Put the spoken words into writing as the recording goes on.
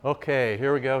Okay,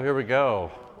 here we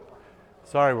go.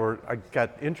 Sorry, I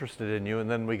got interested in you and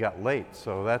then we got late,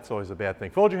 so that's always a bad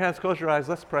thing. Fold your hands, close your eyes,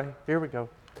 let's pray. Here we go.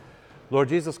 Lord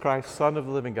Jesus Christ, Son of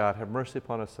the living God, have mercy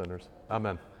upon us sinners.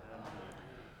 Amen.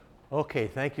 Okay,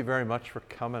 thank you very much for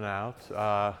coming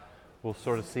out. We'll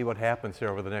sort of see what happens here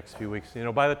over the next few weeks. You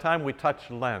know, by the time we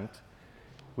touch Lent,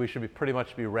 we should pretty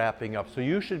much be wrapping up. So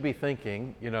you should be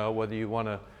thinking, you know, whether you want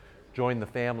to join the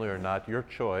family or not, your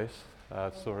choice.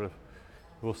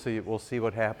 We'll see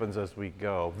what happens as we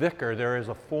go. Vicar, there is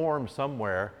a form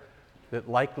somewhere that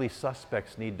likely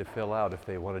suspects need to fill out if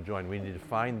they want to join. We need to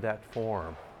find that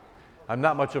form. I'm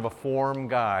not much of a form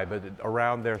guy, but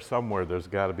around there somewhere there's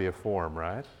got to be a form,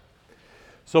 right?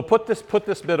 So put this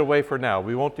bit away for now.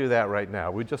 We won't do that right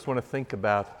now. We just want to think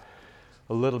about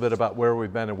a little bit about where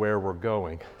we've been and where we're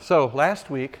going. So last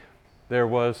week there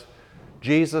was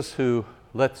Jesus who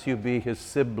lets you be his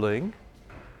sibling,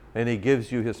 and he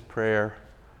gives you his prayer.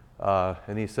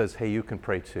 And he says, hey, you can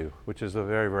pray too, which is a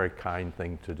very, very kind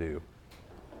thing to do.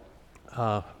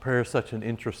 Prayer is such an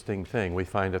interesting thing. We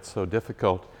find it so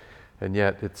difficult, and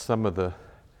yet it's some of the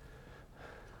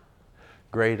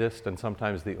greatest and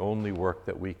sometimes the only work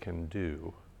that we can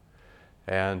do.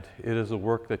 And it is a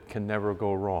work that can never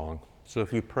go wrong. So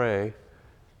if you pray,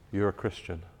 you're a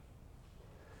Christian.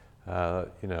 I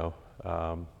know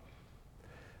of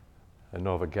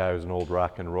a guy who's an old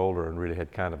rock and roller and really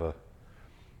had kind of a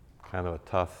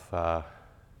tough,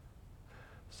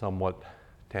 somewhat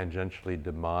tangentially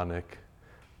demonic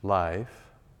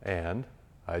life. And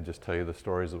I just tell you the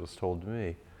stories that was told to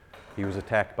me. He was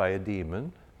attacked by a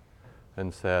demon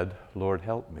and said, Lord,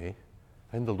 help me.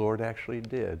 And the Lord actually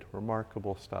did.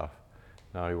 Remarkable stuff.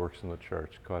 Now he works in the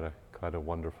church. Quite a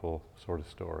wonderful sort of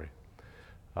story.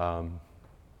 We'll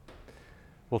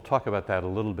talk about that a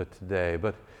little bit today.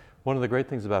 But one of the great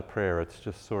things about prayer, it's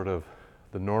just sort of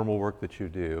the normal work that you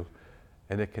do.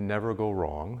 And it can never go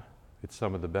wrong. It's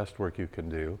some of the best work you can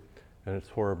do, and it's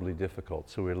horribly difficult.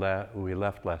 So we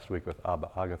left last week with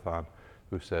Abba Agathon,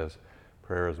 who says,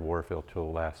 prayer is warfare till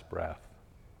the last breath.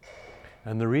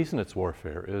 And the reason it's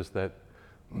warfare is that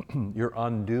you're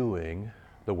undoing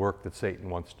the work that Satan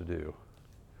wants to do.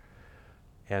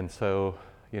 And so,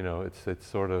 it's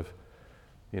sort of,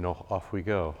 off we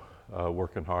go,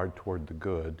 working hard toward the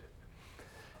good.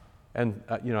 And,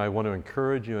 I want to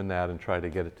encourage you in that and try to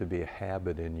get it to be a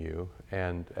habit in you.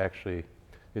 And actually,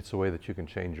 it's a way that you can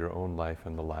change your own life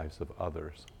and the lives of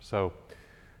others. So,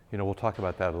 we'll talk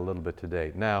about that a little bit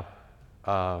today. Now,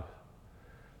 the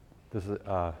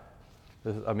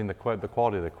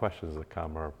quality of the questions that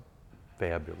come are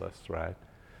fabulous, right?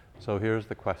 So here's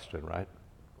the question, right?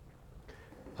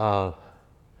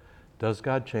 Does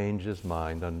God change his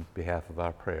mind on behalf of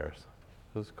our prayers?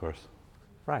 This is, of course,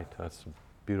 right. That's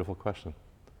beautiful question.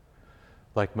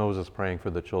 Like Moses praying for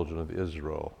the children of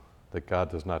Israel, that God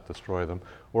does not destroy them,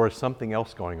 or is something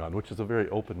else going on, which is a very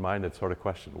open-minded sort of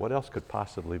question. What else could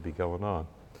possibly be going on?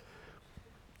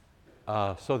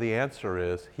 So the answer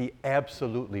is, he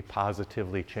absolutely,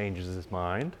 positively changes his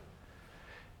mind,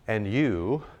 and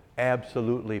you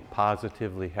absolutely,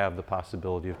 positively have the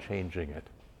possibility of changing it.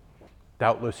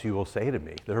 Doubtless you will say to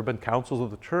me, there have been councils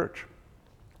of the church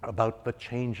about the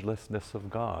changelessness of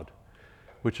God,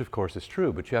 which of course is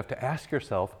true, but you have to ask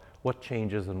yourself what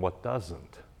changes and what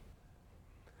doesn't.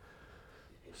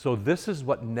 So this is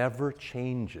what never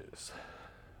changes.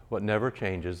 What never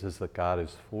changes is that God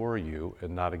is for you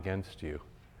and not against you.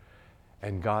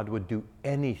 And God would do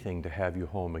anything to have you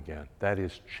home again. That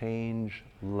is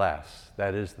changeless.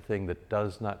 That is the thing that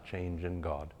does not change in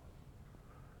God.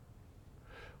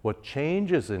 What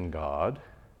changes in God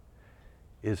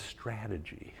is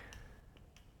strategy.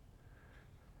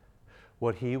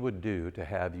 What he would do to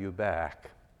have you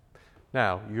back.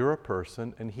 Now, you're a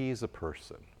person and he's a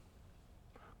person.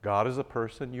 God is a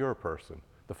person, you're a person.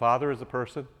 The Father is a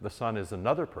person, the Son is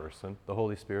another person, the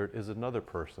Holy Spirit is another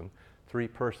person, 3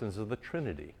 persons of the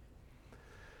Trinity.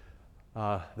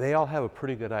 They all have a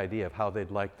pretty good idea of how they'd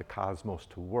like the cosmos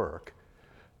to work.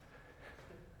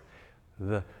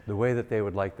 The way that they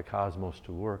would like the cosmos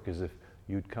to work is if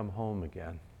you'd come home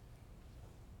again.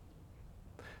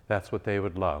 That's what they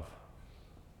would love.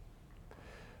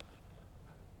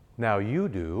 Now you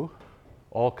do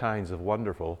all kinds of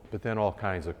wonderful, but then all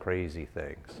kinds of crazy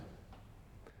things.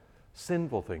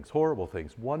 Sinful things, horrible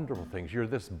things, wonderful things. You're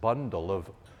this bundle of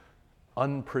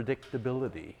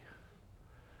unpredictability,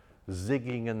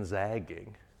 zigging and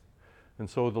zagging. And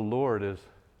so the Lord is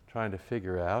trying to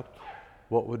figure out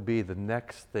what would be the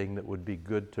next thing that would be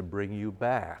good to bring you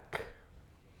back.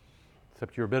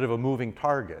 Except you're a bit of a moving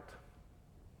target.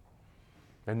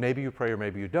 And maybe you pray or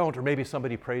maybe you don't, or maybe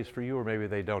somebody prays for you or maybe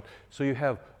they don't. So you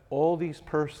have all these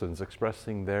persons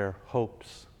expressing their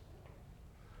hopes.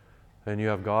 And you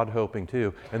have God hoping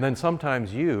too. And then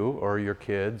sometimes you or your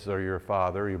kids or your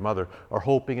father or your mother are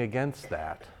hoping against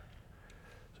that.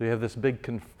 So you have this big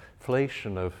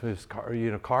conflation of this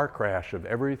car crash of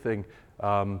everything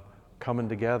coming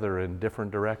together in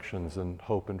different directions and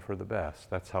hoping for the best.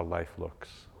 That's how life looks.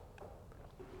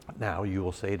 Now you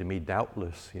will say to me,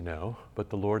 doubtless, but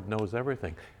the Lord knows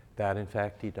everything. That in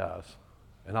fact He does.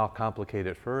 And I'll complicate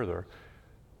it further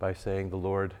by saying the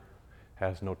Lord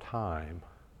has no time.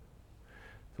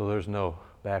 So there's no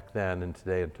back then and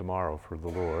today and tomorrow for the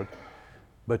Lord.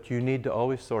 But you need to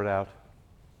always sort out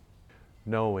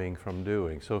knowing from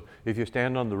doing. So if you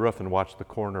stand on the roof and watch the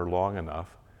corner long enough,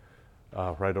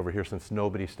 right over here, since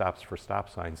nobody stops for stop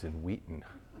signs in Wheaton,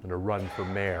 and a run for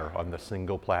mayor on the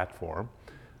single platform,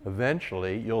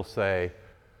 eventually you'll say,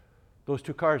 those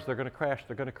two cars, they're going to crash,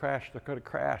 they're going to crash, they're going to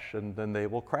crash, and then they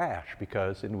will crash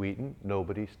because in Wheaton,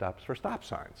 nobody stops for stop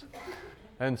signs.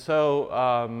 And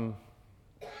so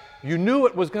you knew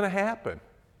it was going to happen,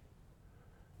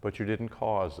 but you didn't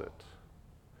cause it.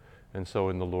 And so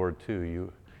in the Lord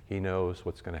too, He knows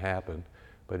what's going to happen,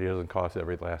 but He doesn't cause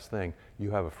every last thing.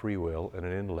 You have a free will and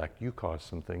an intellect. You cause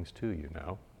some things too,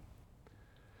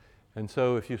 And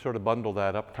so if you sort of bundle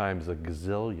that up times a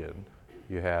gazillion,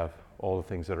 you have all the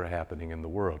things that are happening in the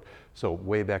world. So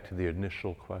way back to the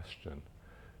initial question,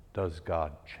 does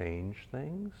God change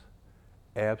things?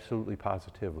 Absolutely,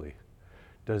 positively.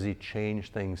 Does He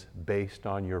change things based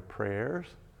on your prayers?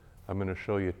 I'm going to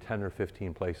show you 10 or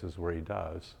 15 places where He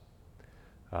does.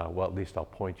 Well, at least I'll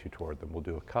point you toward them. We'll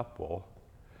do a couple.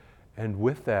 And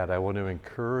with that, I want to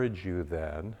encourage you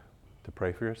then to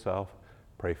pray for yourself,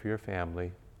 pray for your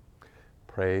family,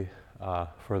 pray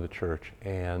for the church,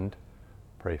 and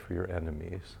pray for your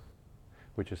enemies,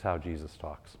 which is how Jesus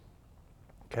talks.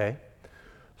 Okay?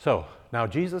 So, now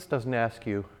Jesus doesn't ask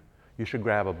you should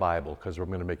grab a Bible because we're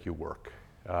going to make you work.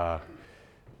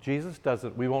 Jesus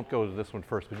doesn't, we won't go to this one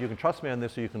first, but you can trust me on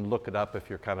this or you can look it up if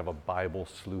you're kind of a Bible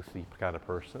sleuthy kind of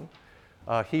person.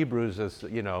 Hebrews is,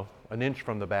 an inch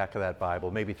from the back of that Bible,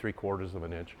 maybe 3/4 of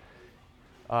an inch.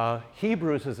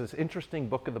 Hebrews is this interesting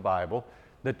book of the Bible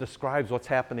that describes what's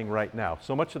happening right now.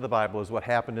 So much of the Bible is what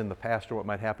happened in the past or what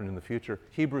might happen in the future.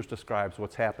 Hebrews describes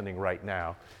what's happening right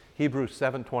now. Hebrews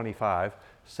 7:25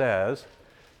 says,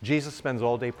 Jesus spends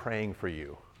all day praying for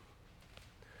you.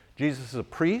 Jesus is a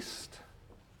priest.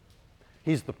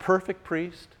 He's the perfect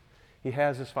priest. He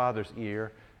has his Father's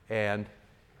ear, and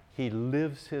He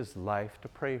lives His life to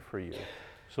pray for you.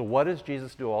 So what does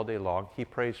Jesus do all day long? He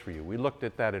prays for you. We looked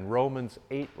at that in Romans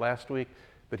 8 last week,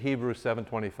 but Hebrews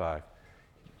 7:25.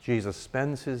 Jesus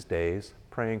spends His days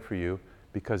praying for you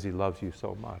because He loves you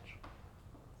so much.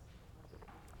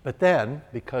 But then,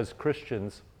 because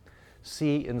Christians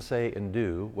see and say and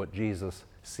do what Jesus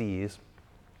sees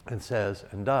and says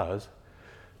and does,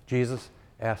 Jesus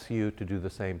asks you to do the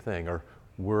same thing, or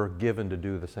we're given to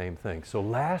do the same thing. So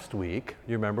last week,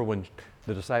 you remember when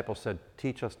the disciples said,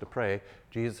 teach us to pray,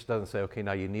 Jesus doesn't say, okay,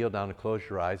 now you kneel down and close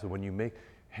your eyes, and when you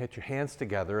hit your hands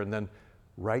together and then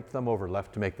right thumb over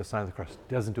left to make the sign of the cross.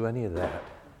 He doesn't do any of that.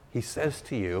 He says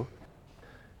to you,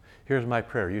 here's my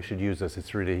prayer, you should use this,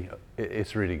 it's really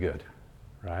good,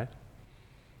 right?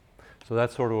 So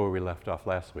that's sort of where we left off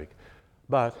last week.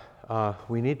 But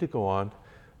we need to go on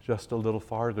just a little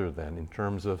farther then in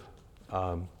terms of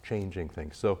changing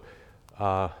things. So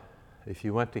if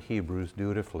you went to Hebrews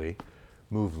dutifully,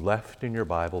 move left in your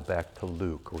Bible back to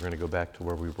Luke. We're going to go back to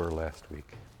where we were last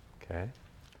week. Okay?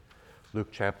 Luke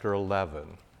chapter 11.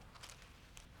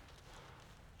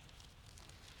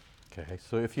 Okay,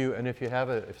 so if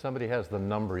somebody has the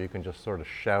number, you can just sort of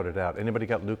shout it out. Anybody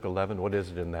got Luke 11? What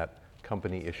is it in that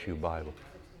company issue Bible?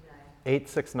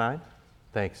 869?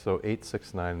 Thanks. So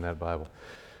 869 in that Bible.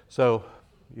 So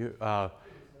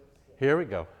here we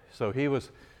go. So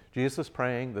Jesus was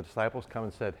praying. The disciples come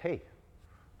and said, hey,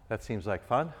 that seems like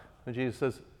fun. And Jesus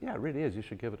says, yeah, it really is. You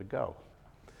should give it a go.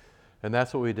 And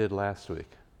that's what we did last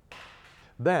week.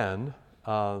 Then,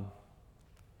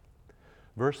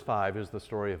 verse 5 is the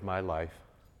story of my life,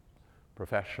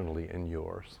 professionally, and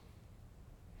yours.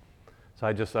 So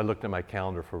I looked at my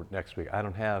calendar for next week. I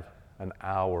don't have an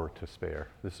hour to spare.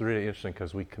 This is really interesting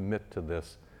because we commit to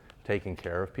this taking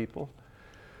care of people.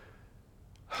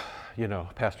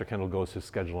 Pastor Kendall goes his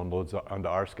schedule and loads onto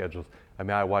our schedules.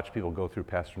 I watch people go through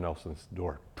Pastor Nelson's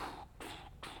door.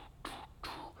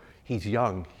 He's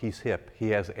young, he's hip,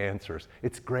 he has answers.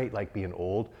 It's great, like being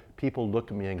old. People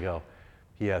look at me and go,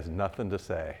 he has nothing to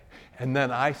say. And then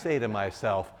I say to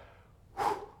myself,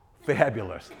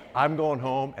 Fabulous. I'm going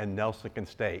home and Nelson can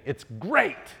stay. It's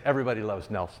great. Everybody loves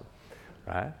Nelson,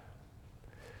 right?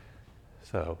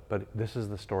 So, but this is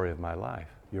the story of my life,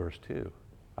 yours too.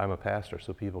 I'm a pastor,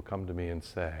 so people come to me and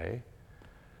say,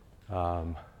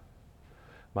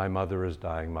 my mother is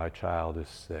dying, my child is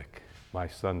sick, my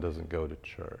son doesn't go to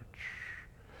church,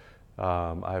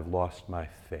 I've lost my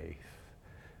faith,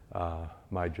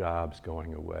 my job's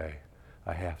going away,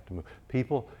 I have to move.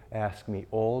 People ask me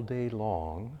all day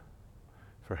long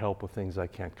for help with things I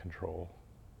can't control.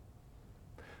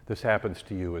 This happens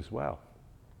to you as well.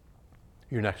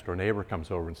 Your next door neighbor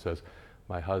comes over and says,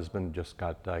 my husband just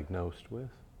got diagnosed with,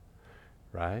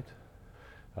 right?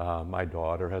 My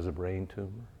daughter has a brain tumor.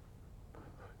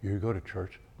 You go to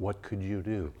church, what could you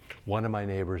do? One of my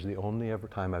neighbors, the only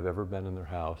time I've ever been in their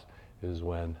house is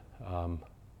when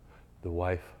the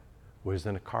wife was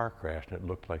in a car crash and it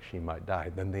looked like she might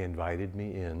die. Then they invited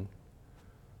me in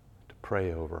to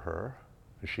pray over her.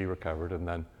 She recovered, and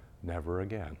then never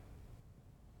again.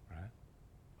 Right?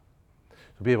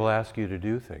 So people ask you to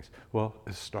do things. Well,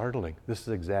 it's startling. This is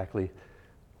exactly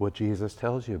what Jesus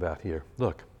tells you about here.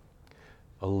 Look,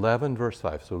 11 verse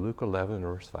 5. So Luke 11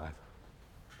 verse 5.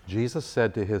 Jesus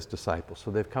said to his disciples, so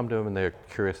they've come to him and they're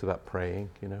curious about praying,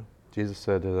 you know. Jesus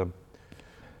said to them,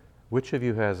 which of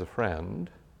you has a friend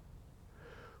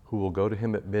who will go to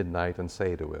him at midnight and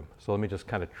say to him? So let me just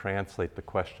kind of translate the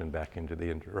question back into the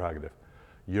interrogative.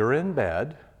 You're in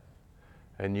bed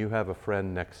and you have a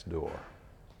friend next door.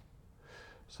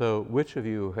 So which of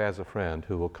you has a friend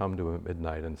who will come to him at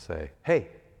midnight and say, hey,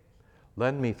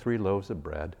 lend me 3 loaves of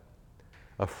bread.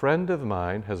 A friend of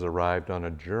mine has arrived on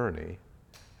a journey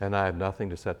and I have nothing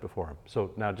to set before him.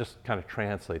 So now just kind of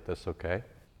translate this, okay?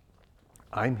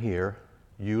 I'm here,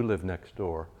 you live next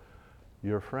door.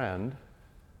 Your friend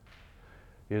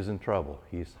is in trouble.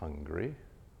 He's hungry.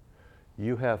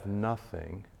 You have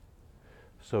nothing.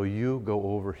 So you go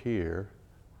over here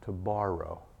to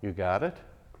borrow. You got it?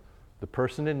 The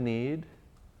person in need,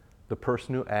 the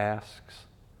person who asks,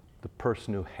 the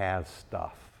person who has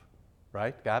stuff.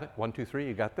 Right? Got it? 1, 2, 3,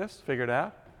 you got this? Figured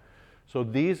out? So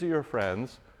these are your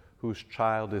friends whose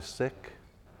child is sick,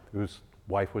 whose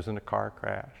wife was in a car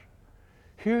crash.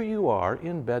 Here you are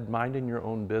in bed minding your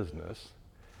own business,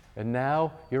 and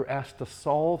now you're asked to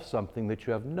solve something that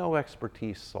you have no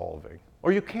expertise solving,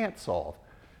 or you can't solve.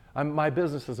 My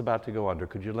business is about to go under.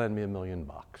 Could you lend me $1 million?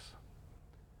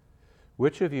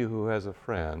 Which of you who has a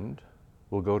friend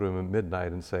will go to him at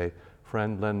midnight and say,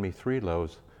 friend, lend me 3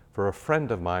 loaves, for a friend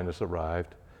of mine has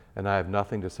arrived, and I have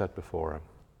nothing to set before him?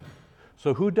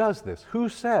 So who does this? Who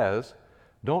says,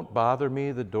 don't bother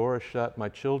me, the door is shut, my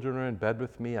children are in bed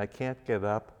with me, I can't get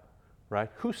up,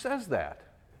 right? Who says that?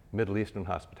 Middle Eastern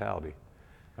hospitality.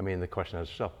 I mean, the question is,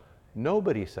 so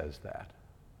nobody says that,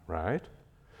 right?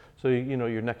 So, you know,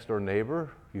 your next door neighbor,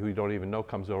 who you don't even know,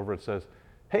 comes over and says,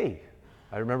 hey,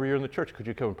 I remember you're in the church, could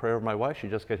you come and pray over my wife? She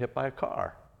just got hit by a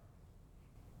car.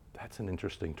 That's an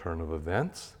interesting turn of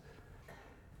events.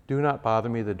 Do not bother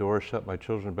me, the door is shut, my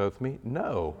children are both with me.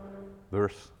 No.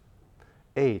 Verse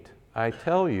 8, I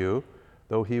tell you,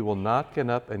 though he will not get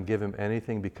up and give him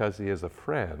anything because he is a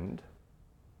friend,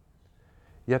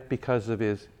 yet because of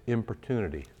his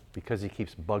importunity, because he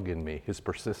keeps bugging me, his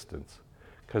persistence,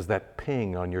 because that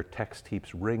ping on your text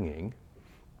keeps ringing,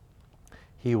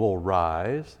 he will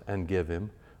rise and give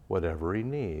him whatever he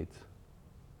needs.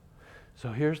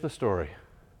 So here's the story.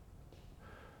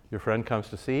 Your friend comes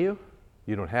to see you,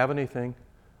 you don't have anything,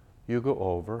 you go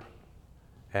over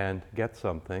and get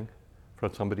something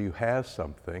from somebody who has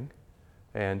something,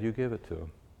 and you give it to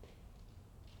him.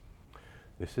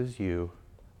 This is you,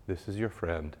 this is your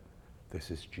friend, this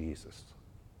is Jesus.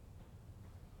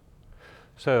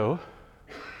 So,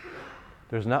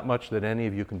 there's not much that any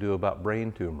of you can do about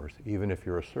brain tumors. Even if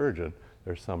you're a surgeon,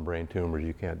 there's some brain tumors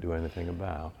you can't do anything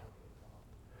about.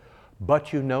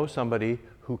 But you know somebody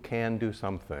who can do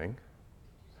something,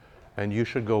 and you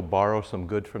should go borrow some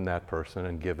good from that person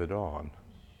and give it on.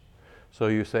 So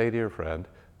you say to your friend,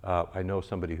 I know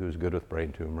somebody who's good with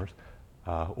brain tumors,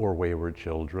 or wayward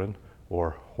children,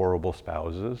 or horrible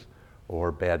spouses,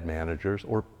 or bad managers,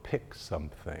 or pick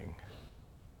something.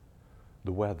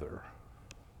 The weather,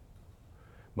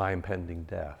 my impending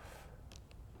death,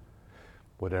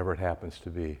 whatever it happens to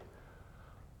be.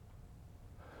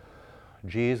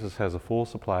 Jesus has a full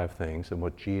supply of things, and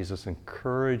what Jesus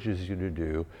encourages you to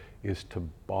do is to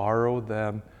borrow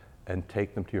them and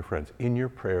take them to your friends. In your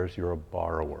prayers, you're a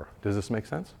borrower. Does this make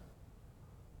sense?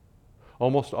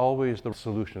 Almost always the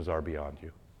solutions are beyond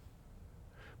you,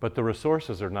 but the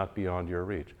resources are not beyond your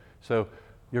reach. So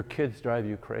your kids drive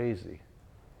you crazy.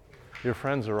 Your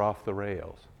friends are off the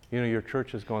rails. You know, your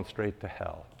church is going straight to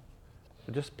hell.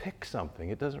 Just pick something.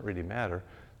 It doesn't really matter.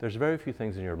 There's very few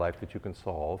things in your life that you can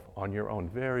solve on your own.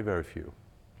 Very, very few.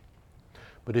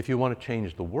 But if you want to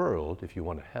change the world, if you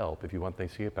want to help, if you want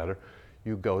things to get better,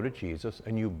 you go to Jesus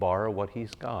and you borrow what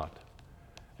he's got.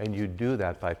 And you do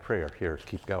that by prayer. Here,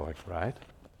 keep going, right?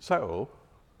 So,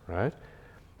 right?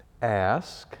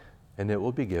 Ask, and it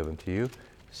will be given to you.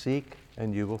 Seek,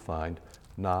 and you will find.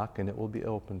 Knock, and it will be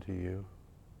open to you.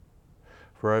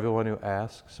 For everyone who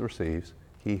asks receives.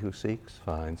 He who seeks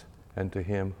finds. And to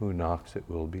him who knocks it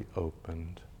will be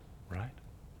opened. Right?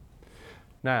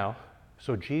 Now,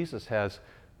 so Jesus has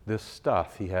this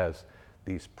stuff. He has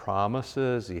these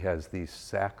promises. He has these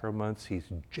sacraments. He's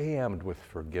jammed with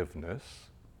forgiveness.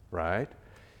 Right?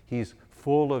 He's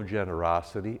full of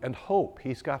generosity and hope.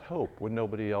 He's got hope when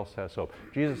nobody else has hope.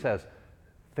 Jesus has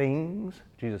things.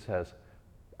 Jesus has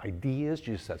ideas.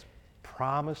 Jesus has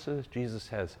promises. Jesus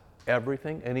has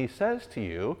everything. And he says to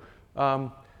you,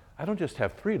 I don't just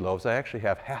have 3 loaves, I actually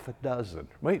have half a dozen.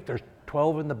 Wait, there's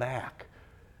 12 in the back.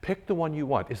 Pick the one you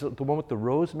want. Is it the one with the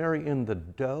rosemary in the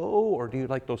dough, or do you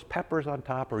like those peppers on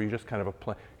top, or are you just kind of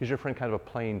is your friend kind of a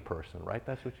plain person, right?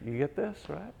 That's what you get this,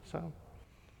 right? So,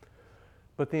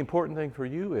 but the important thing for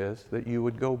you is that you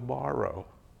would go borrow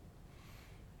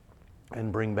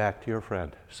and bring back to your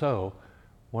friend. So,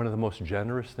 one of the most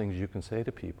generous things you can say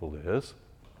to people is,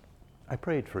 I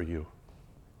prayed for you.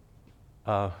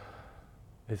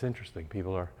 It's interesting.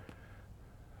 People are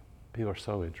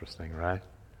so interesting, right?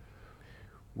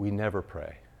 We never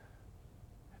pray.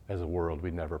 As a world,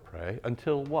 we never pray.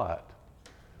 Until what?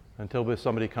 Until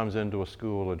somebody comes into a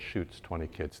school and shoots 20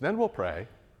 kids. Then we'll pray.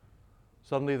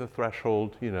 Suddenly the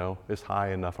threshold, is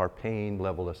high enough, our pain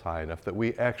level is high enough that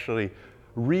we actually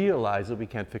realize that we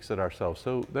can't fix it ourselves.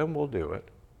 So then we'll do it.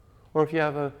 Or if you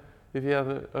have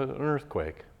an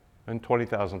earthquake and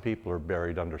 20,000 people are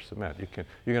buried under cement, you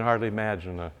can hardly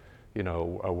imagine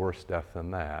a worse death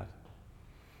than that.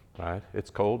 Right? It's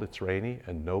cold, it's rainy,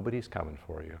 and nobody's coming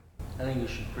for you. I think you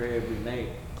should pray every night.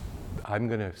 I'm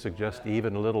going to suggest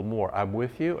even a little more. I'm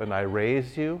with you, and I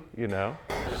raised you, Just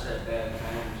at bad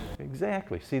times.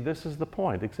 Exactly. See, this is the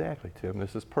point. Exactly, Tim.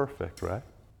 This is perfect, right?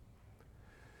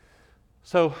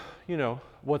 So,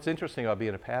 what's interesting about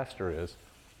being a pastor is,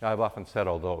 I've often said,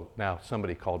 although now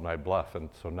somebody called my bluff, and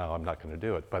so now I'm not going to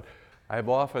do it, but I've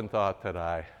often thought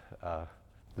that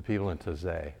the people in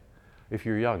Taizé, if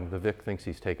you're young, the Vic thinks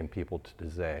he's taken people to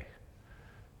Taizé.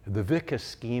 The Vic has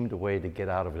schemed a way to get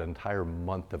out of an entire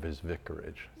month of his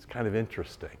vicarage. It's kind of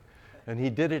interesting. And he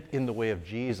did it in the way of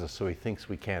Jesus, so he thinks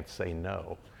we can't say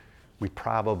no. We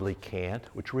probably can't,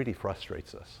 which really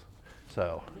frustrates us.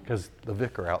 So, because the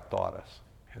vicar outthought us.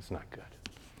 It's not good.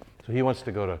 So he wants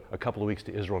to go to a couple of weeks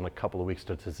to Israel and a couple of weeks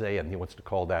to Taizé, and he wants to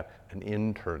call that an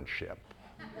internship,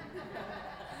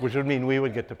 which would mean we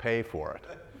would get to pay for it.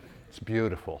 It's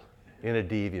beautiful, in a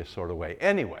devious sort of way.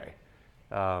 Anyway,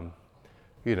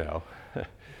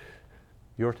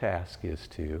 your task is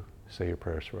to say your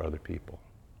prayers for other people,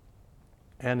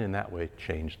 and in that way,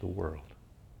 change the world.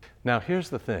 Now, here's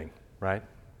the thing, right?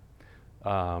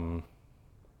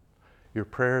 Your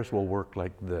prayers will work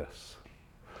like this.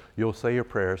 You'll say your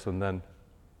prayers, and then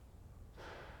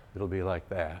it'll be like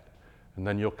that. And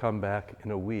then you'll come back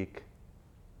in a week,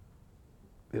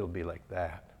 it'll be like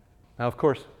that. Now, of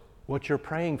course, what you're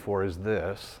praying for is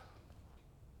this.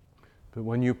 But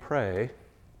when you pray,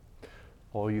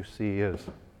 all you see is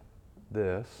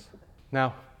this.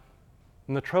 Now,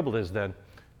 and the trouble is then,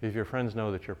 if your friends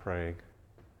know that you're praying,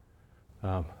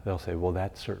 they'll say, well,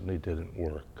 that certainly didn't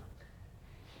work.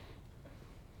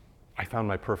 I found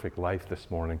my perfect life this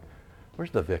morning.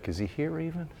 Where's the Vic? Is he here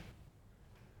even? Do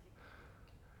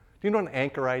you know what an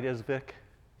anchorite is, Vic?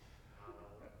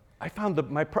 I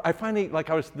finally,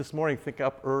 like I was this morning,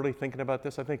 up early thinking about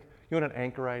this, I think, you know what an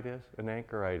anchorite is? An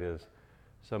anchorite is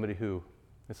somebody who,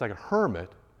 it's like a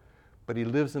hermit, but he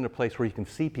lives in a place where he can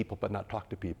see people but not talk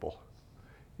to people.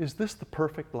 Is this the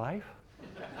perfect life?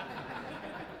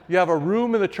 You have a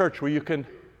room in the church where you can,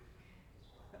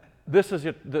 this is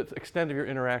the extent of your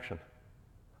interaction,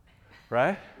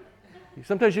 right?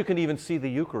 Sometimes you can even see the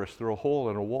Eucharist through a hole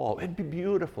in a wall. It'd be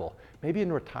beautiful. Maybe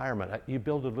in retirement, you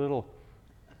build a little,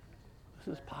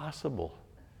 this is possible.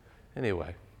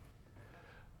 Anyway,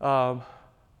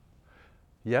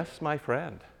 yes, my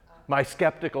friend, my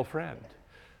skeptical friend.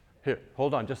 Here,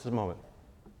 hold on just a moment.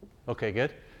 Okay,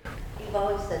 good? You've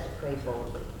always said to pray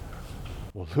boldly.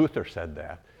 Well, Luther said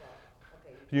that.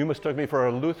 You must took me for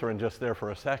a Lutheran just there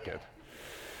for a second.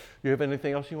 You have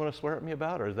anything else you want to swear at me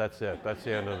about, or that's it? That's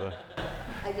the end of the...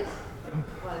 I just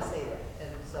want to say that,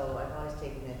 and so I've always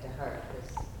taken it to heart,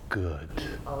 because Good.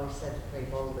 you've always said to pray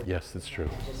boldly. Yes, it's true.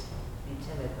 Not to just be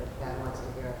timid, but God wants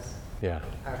to hear us. Yeah.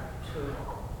 our true,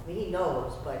 I mean, he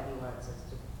knows, but he wants us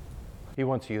to. He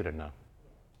wants you to know.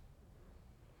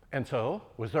 And so,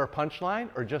 was there a punchline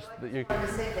or just that you? I want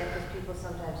to say that because people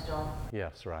sometimes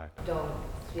Yes, right. don't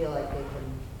feel like they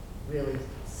can really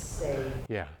say.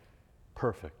 Yeah,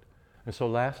 perfect. And so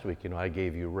last week, I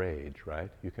gave you rage, right?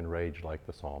 You can rage like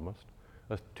the psalmist.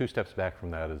 2 steps back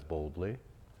from that is boldly,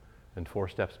 and 4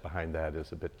 steps behind that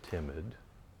is a bit timid,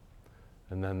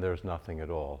 and then there's nothing at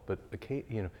all. But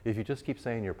if you just keep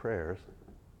saying your prayers,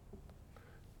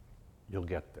 you'll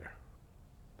get there.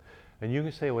 And you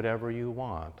can say whatever you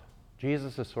want.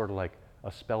 Jesus is sort of like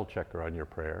a spell checker on your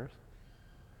prayers.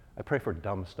 I pray for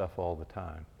dumb stuff all the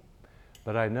time.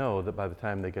 But I know that by the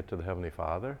time they get to the Heavenly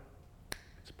Father,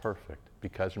 it's perfect.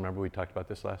 Because remember we talked about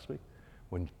this last week?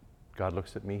 When God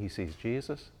looks at me, he sees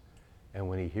Jesus. And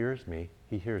when he hears me,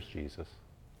 he hears Jesus.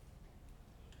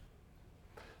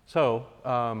 So,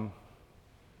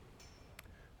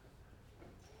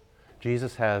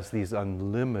 Jesus has these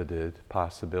unlimited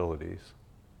possibilities.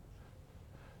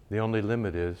 The only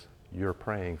limit is you're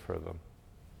praying for them,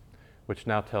 which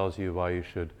now tells you why you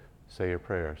should say your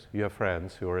prayers. You have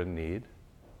friends who are in need,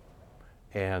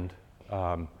 and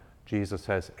Jesus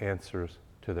has answers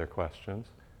to their questions.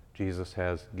 Jesus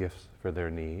has gifts for their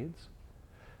needs.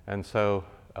 And so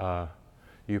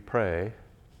you pray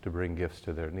to bring gifts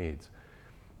to their needs.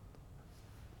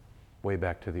 Way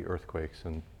back to the earthquakes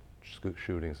and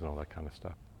shootings and all that kind of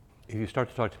stuff. If you start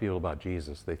to talk to people about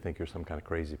Jesus, they think you're some kind of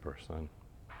crazy person.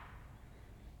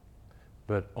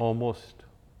 But almost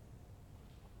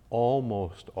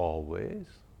always,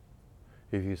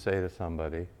 if you say to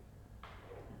somebody,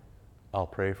 I'll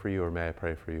pray for you or may I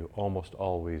pray for you, almost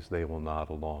always they will nod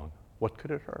along. What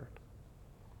could it hurt?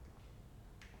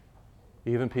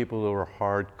 Even people who are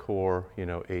hardcore,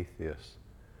 atheists.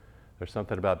 There's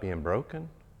something about being broken,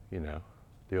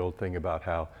 the old thing about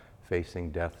how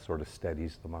facing death sort of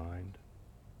steadies the mind,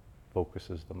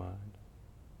 focuses the mind.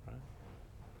 Right?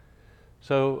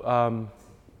 So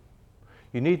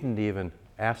you needn't even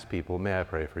ask people, may I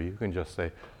pray for you? You can just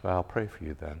say, well, I'll pray for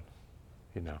you then,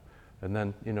 And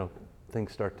then,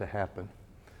 things start to happen.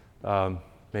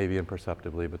 Maybe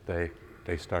imperceptibly, but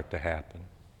they start to happen.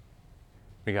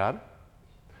 You got it?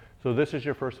 So this is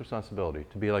your first responsibility,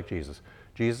 to be like Jesus.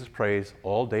 Jesus prays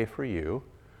all day for you.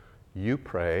 You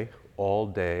pray all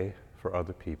day for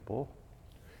other people.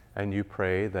 And you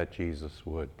pray that Jesus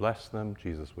would bless them,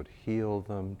 Jesus would heal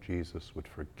them, Jesus would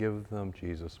forgive them,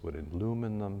 Jesus would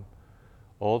illumine them.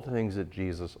 All the things that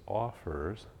Jesus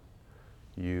offers,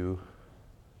 you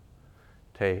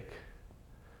take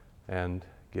and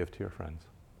give to your friends.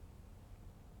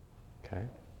 Okay?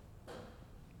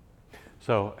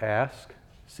 So ask,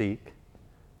 seek,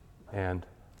 and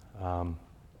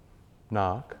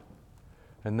knock.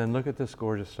 And then look at this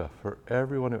gorgeous stuff. For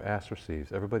everyone who asks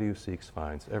receives, everybody who seeks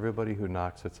finds, everybody who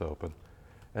knocks it's open.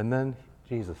 And then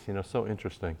Jesus, so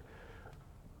interesting.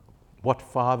 What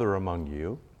father among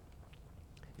you,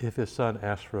 if his son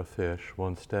asks for a fish, will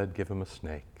instead give him a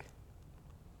snake?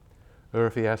 Or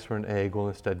if he asks for an egg, will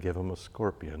instead give him a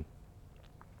scorpion?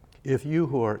 If you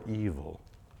who are evil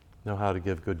know how to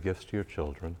give good gifts to your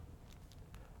children,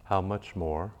 how much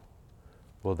more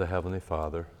will the Heavenly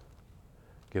Father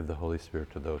give the Holy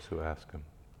Spirit to those who ask him?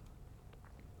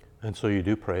 And so you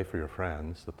do pray for your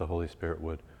friends that the Holy Spirit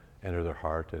would enter their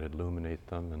heart and illuminate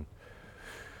them and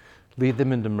lead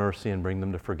them into mercy and bring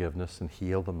them to forgiveness and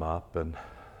heal them up and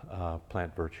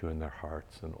plant virtue in their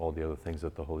hearts and all the other things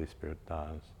that the Holy Spirit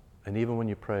does. And even when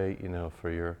you pray,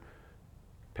 for your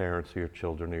parents or your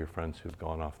children or your friends who've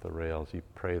gone off the rails, you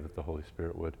pray that the Holy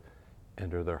Spirit would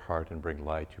enter their heart and bring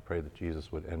light. You pray that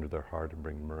Jesus would enter their heart and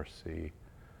bring mercy.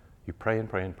 You pray and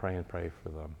pray and pray and pray for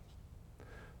them.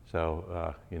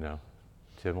 So,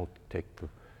 Tim will take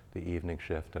the evening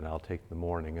shift and I'll take the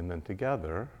morning, and then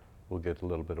together we'll get a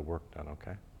little bit of work done,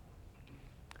 okay?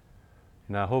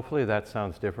 Now, hopefully that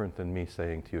sounds different than me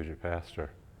saying to you as your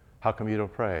pastor, how come you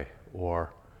don't pray?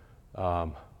 Or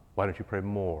why don't you pray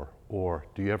more? Or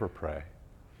do you ever pray?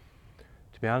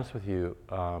 To be honest with you,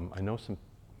 I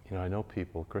know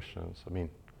people, Christians, I mean,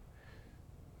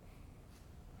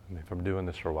 if I'm doing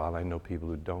this for a while, I know people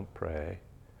who don't pray.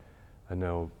 I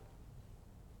know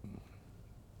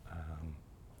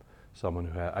someone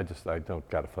who had, I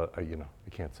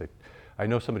can't say, I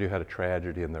know somebody who had a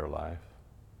tragedy in their life,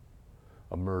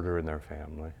 a murder in their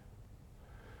family,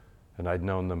 and I'd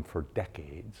known them for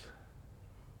decades.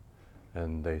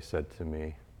 And they said to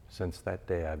me, since that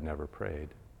day I've never prayed.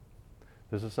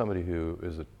 This is somebody who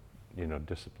is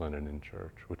disciplined and in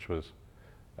church, which was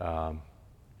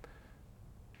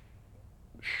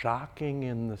shocking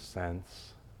in the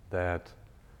sense that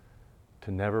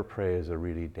to never pray is a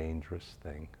really dangerous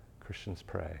thing. Christians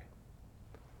pray.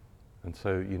 And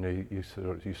so, you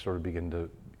sort of begin to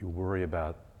you worry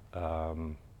about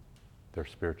their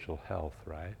spiritual health,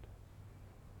 right?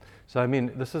 So, I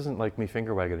mean, this isn't like me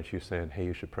finger wagging at you saying, hey,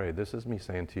 you should pray. This is me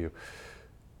saying to you,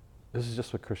 this is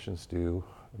just what Christians do.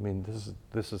 I mean,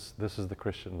 this is the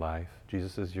Christian life.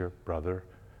 Jesus is your brother.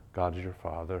 God is your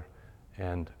father.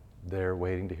 And they're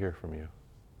waiting to hear from you.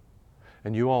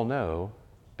 And you all know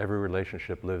every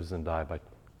relationship lives and dies by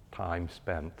time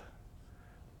spent.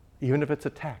 Even if it's a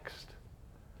text.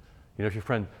 If your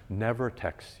friend never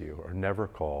texts you or never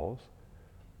calls,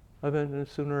 well, then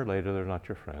sooner or later they're not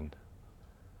your friend.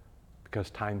 Because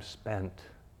time spent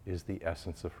is the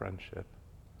essence of friendship.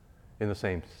 In the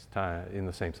same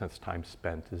sense, time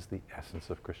spent is the essence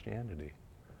of Christianity.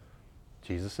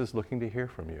 Jesus is looking to hear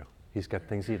from you. He's got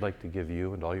things he'd like to give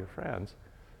you and all your friends.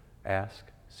 Ask,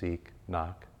 seek,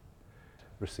 knock,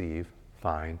 receive,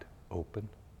 find, open.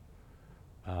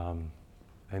 And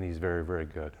he's very, very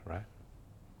good, right?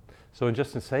 So in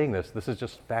saying this is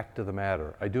just fact of the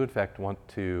matter. I do in fact want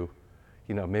to,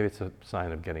 maybe it's a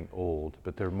sign of getting old,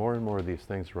 but there are more and more of these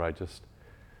things where I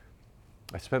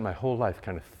spent my whole life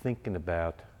kind of thinking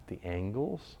about the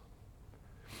angles.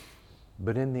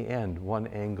 But in the end, one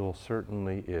angle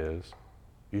certainly is,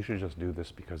 you should just do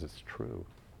this because it's true.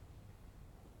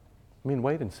 I mean,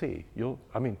 wait and see.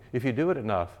 If you do it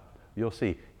enough, you'll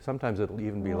see. Sometimes it'll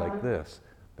even be like this.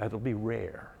 That'll be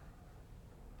rare.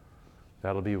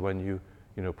 That'll be when you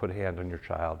put a hand on your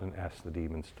child and ask the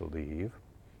demons to leave.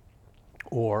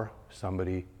 Or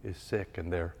somebody is sick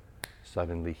and they're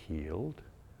suddenly healed,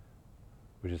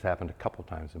 which has happened a couple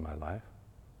times in my life.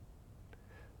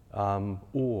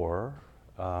 Or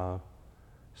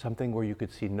something where you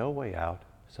could see no way out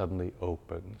suddenly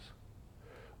opens.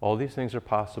 All these things are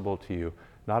possible to you,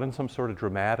 not in some sort of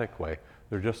dramatic way.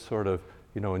 They're just sort of,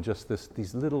 in just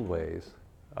these little ways.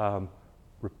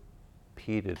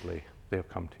 Repeatedly, they'll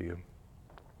come to you.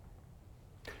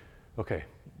 Okay,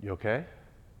 you okay?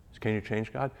 Can you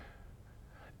change God?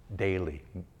 Daily,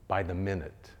 by the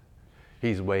minute.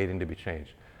 He's waiting to be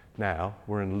changed. Now,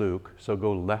 we're in Luke, so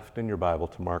go left in your Bible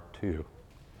to Mark 2.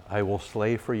 I will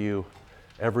slay for you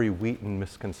every Wheaton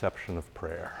misconception of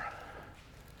prayer.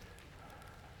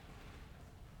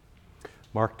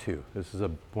 Mark 2, this is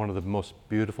one of the most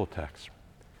beautiful texts.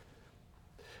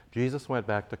 Jesus went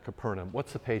back to Capernaum.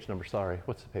 What's the page number? Sorry,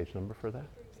 what's the page number for that?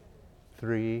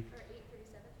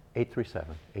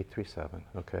 837.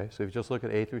 Okay, so if you just look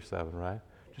at 8 through 7, right?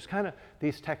 Just kind of,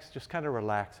 these texts, just kind of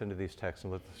relax into these texts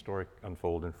and let the story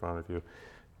unfold in front of you.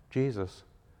 Jesus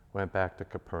went back to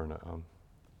Capernaum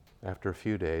after a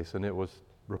few days, and it was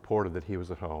reported that he was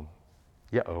at home.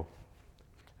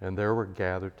 And there were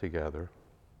gathered together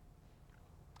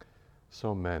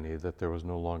so many that there was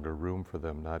no longer room for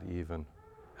them, not even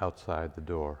outside the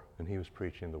door. And he was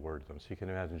preaching the word to them. So you can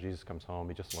imagine Jesus comes home,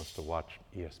 he just wants to watch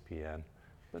ESPN.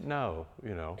 But no,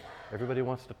 everybody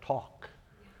wants to talk,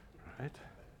 right?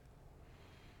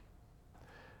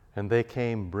 And they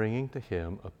came bringing to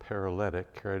him a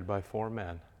paralytic carried by 4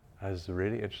 men. That's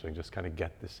really interesting, just kind of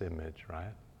get this image,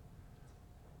 right?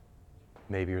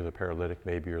 Maybe you're the paralytic,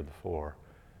 maybe you're the 4.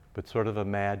 But sort of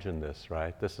imagine this,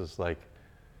 right? This is like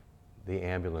the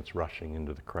ambulance rushing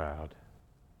into the crowd.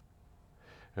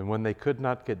 And when they could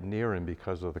not get near him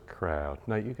because of the crowd.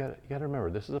 Now you got to remember,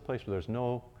 this is a place where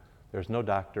there's no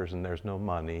doctors and there's no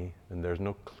money and there's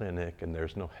no clinic and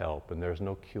there's no help and there's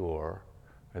no cure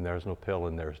and there's no pill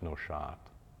and there's no shot.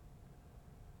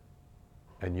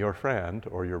 And your friend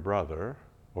or your brother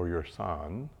or your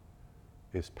son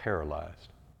is paralyzed.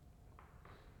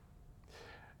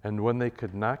 And when they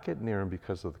could not get near him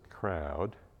because of the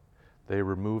crowd, they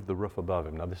removed the roof above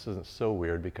him. Now this isn't so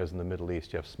weird because in the Middle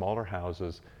East you have smaller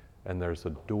houses and there's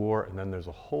a door and then there's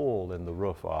a hole in the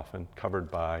roof often covered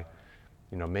by,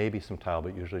 maybe some tile,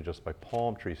 but usually just by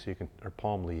palm trees or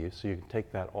palm leaves, so you can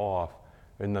take that off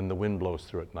and then the wind blows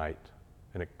through at night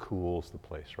and it cools the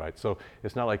place, right? So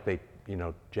it's not like they,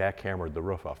 jackhammered the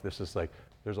roof off. This is like,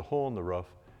 there's a hole in the roof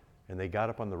and they got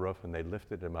up on the roof and they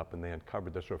lifted him up and they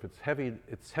uncovered this roof. It's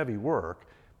heavy work,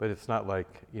 but it's not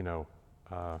like,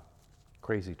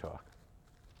 crazy talk.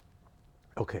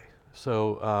 Okay,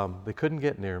 so they couldn't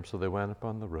get near him, so they went up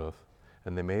on the roof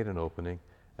and they made an opening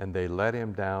and they let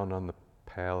him down on the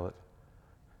pallet.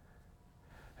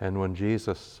 And when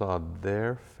Jesus saw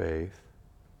their faith,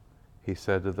 he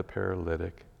said to the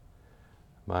paralytic,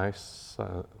 my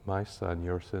son,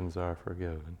 your sins are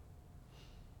forgiven.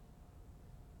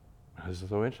 This is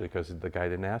so interesting because the guy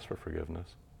didn't ask for forgiveness.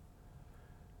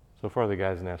 So far the guy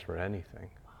hasn't asked for anything.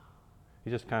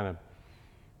 He just kind of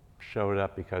showed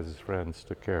up because his friends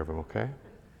took care of him, okay?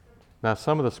 Now,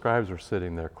 some of the scribes were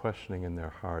sitting there questioning in their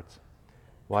hearts,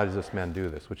 why does this man do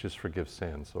this? Which is forgive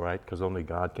sins, all right? Because only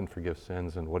God can forgive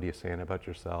sins. And what are you saying about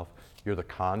yourself? You're the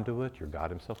conduit, you're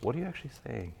God himself. What are you actually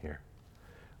saying here?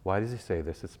 Why does he say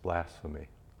this? It's blasphemy.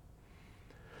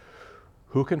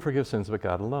 Who can forgive sins but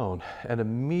God alone? And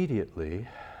immediately,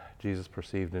 Jesus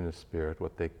perceived in his spirit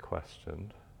what they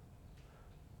questioned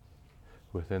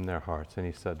within their hearts. And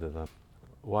he said to them,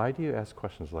 why do you ask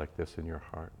questions like this in your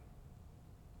heart?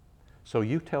 So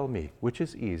you tell me, which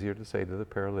is easier to say to the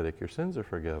paralytic, your sins are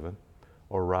forgiven,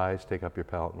 or rise, take up your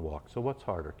pallet and walk? So what's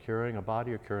harder, curing a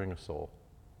body or curing a soul?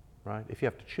 Right? If you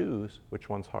have to choose, which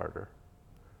one's harder?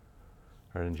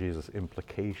 And Jesus'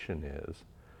 implication is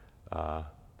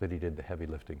that he did the heavy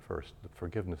lifting first. That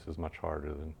forgiveness is much harder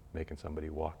than making somebody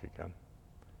walk again.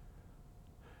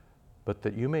 But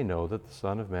that you may know that the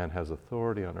Son of Man has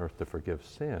authority on earth to forgive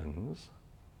sins,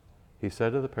 he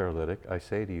said to the paralytic, I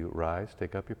say to you, rise,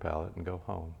 take up your pallet, and go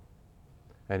home.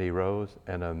 And he rose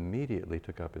and immediately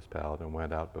took up his pallet and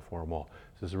went out before them all.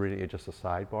 This is really just a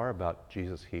sidebar about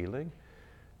Jesus healing.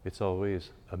 It's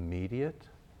always immediate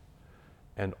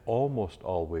and almost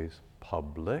always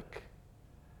public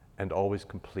and always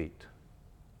complete.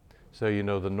 So, you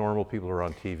know, the normal people who are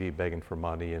on TV begging for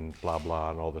money and blah, blah,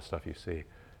 and all the stuff you see.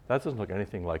 That doesn't look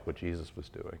anything like what Jesus was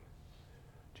doing.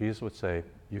 Jesus would say,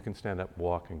 you can stand up,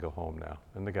 walk, and go home now.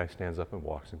 And the guy stands up and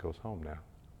walks and goes home now.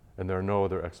 And there are no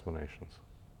other explanations.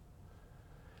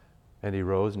 And he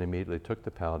rose and immediately took the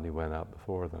pallet and he went out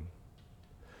before them.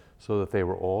 So that they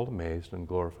were all amazed and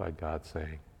glorified God,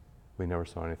 saying, we never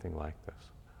saw anything like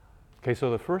this. Okay, so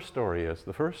the first story is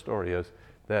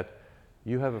that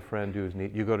you have a friend who's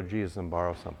need, you go to Jesus and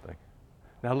borrow something.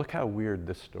 Now look how weird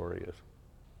this story is.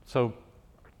 So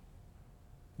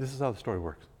this is how the story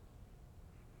works.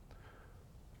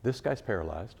 This guy's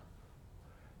paralyzed,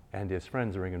 and his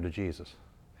friends bring him to Jesus.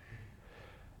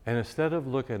 And instead of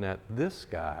looking at this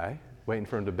guy, waiting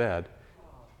for him to bed,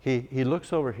 he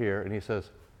looks over here and he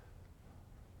says,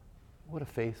 what a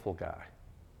faithful guy.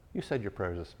 You said your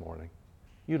prayers this morning.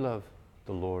 You love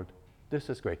the Lord. This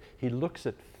is great. He looks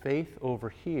at faith over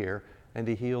here and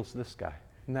he heals this guy.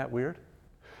 Isn't that weird?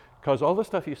 Because all the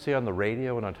stuff you see on the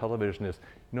radio and on television is,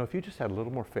 you know, if you just had a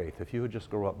little more faith, if you would just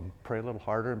grow up and pray a little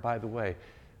harder, and by the way,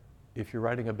 if you're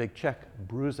writing a big check,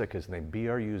 Bruzek is named,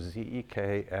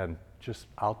 B-R-U-Z-E-K, and just,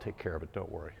 I'll take care of it, don't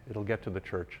worry. It'll get to the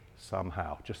church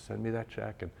somehow. Just send me that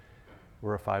check, and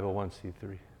we're a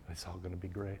 501c3. It's all going to be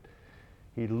great.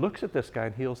 He looks at this guy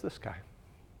and heals this guy.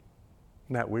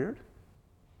 Isn't that weird?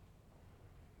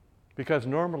 Because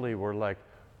normally we're like,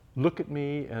 look at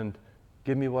me and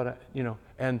give me what I, you know,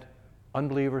 and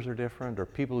unbelievers are different, or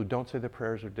people who don't say their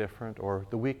prayers are different, or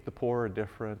the weak, the poor are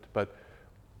different, but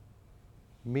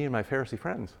me and my Pharisee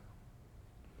friends,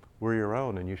 we're your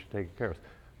own and you should take care of us.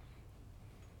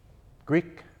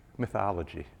 Greek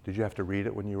mythology, did you have to read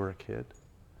it when you were a kid?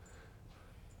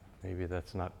 Maybe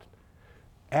that's not.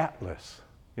 Atlas,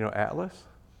 you know Atlas?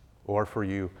 Or for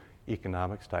you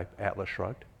economics type, Atlas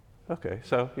Shrugged. Okay,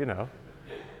 so, you know.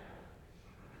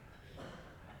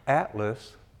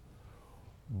 Atlas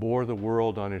bore the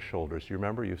world on his shoulders. You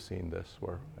remember, you've seen this,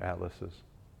 where Atlas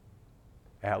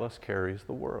carries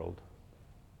the world.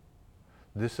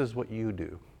 This is what you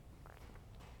do.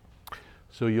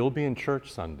 So you'll be in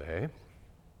church Sunday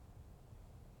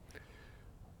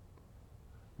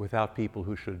without people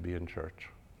who should be in church.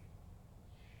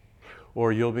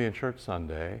 Or you'll be in church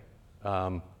Sunday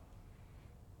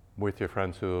with your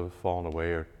friends who have fallen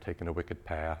away or taken a wicked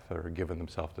path or given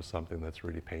themselves to something that's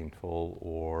really painful,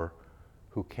 or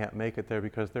who can't make it there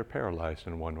because they're paralyzed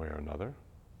in one way or another.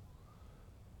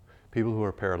 People who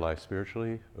are paralyzed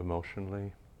spiritually,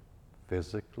 emotionally,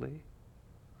 physically.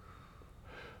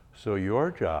 So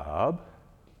your job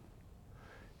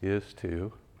is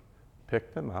to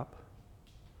pick them up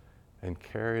and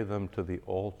carry them to the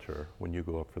altar when you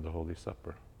go up for the Holy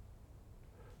Supper.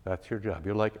 That's your job.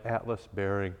 You're like Atlas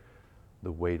bearing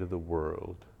the weight of the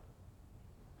world.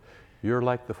 You're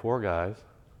like the four guys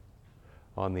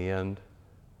on the end,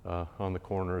 on the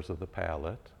corners of the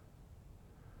pallet,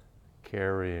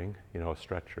 carrying, you know, a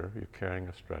stretcher. You're carrying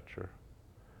a stretcher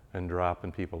and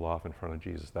dropping people off in front of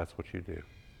Jesus. That's what you do.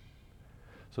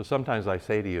 So sometimes I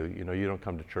say to you, you know, you don't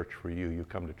come to church for you, you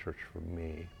come to church for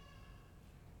me.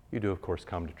 You do, of course,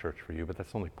 come to church for you, but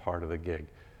that's only part of the gig.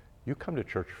 You come to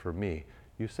church for me.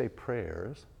 You say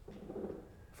prayers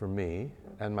for me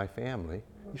and my family.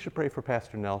 You should pray for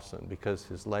Pastor Nelson because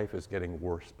his life is getting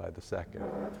worse by the second.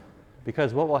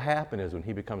 Because what will happen is when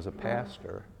he becomes a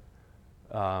pastor,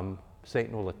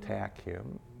 Satan will attack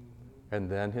him, and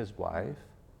then his wife,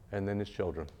 and then his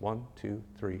children. 1, 2,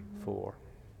 3, 4.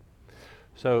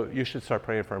 So you should start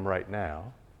praying for him right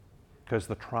now, because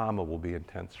the trauma will be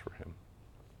intense for him.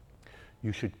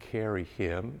 You should carry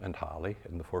him and Holly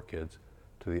and the 4 kids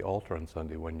to the altar on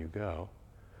Sunday when you go,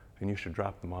 and you should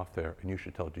drop them off there, and you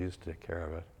should tell Jesus to take care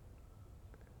of it.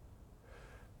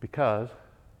 Because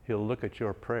he'll look at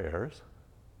your prayers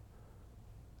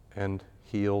and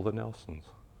heal the Nelsons.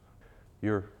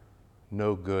 Your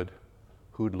no good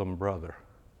hoodlum brother,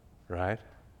 right?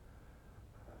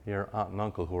 Your aunt and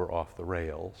uncle who are off the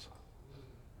rails.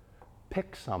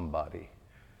 Pick somebody.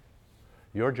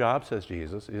 Your job, says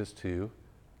Jesus, is to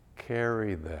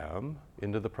carry them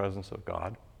into the presence of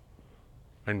God,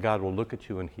 and God will look at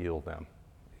you and heal them.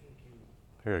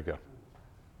 Here you go.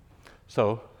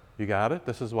 So, you got it?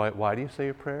 This is why do you say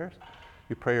your prayers?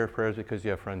 You pray your prayers because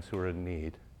you have friends who are in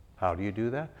need. How do you do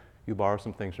that? You borrow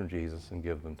some things from Jesus and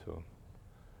give them to him.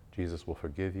 Jesus will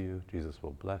forgive you. Jesus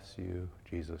will bless you.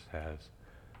 Jesus has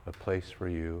a place for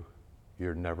you.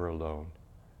 You're never alone.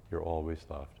 You're always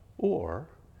loved. Or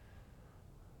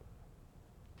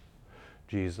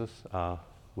Jesus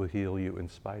will heal you in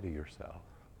spite of yourself.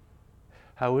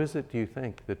 How is it, do you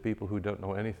think, that people who don't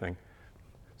know anything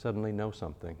suddenly know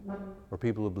something? Or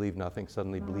people who believe nothing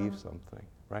suddenly believe something,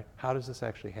 right? How does this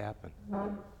actually happen?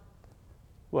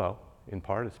 Well, in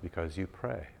part it's because you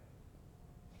pray.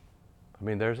 I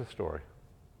mean, there's a story.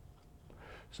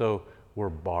 So we're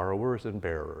borrowers and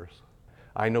bearers.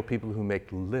 I know people who make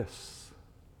lists.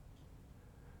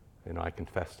 You know, I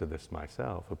confess to this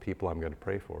myself, of people I'm going to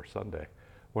pray for Sunday.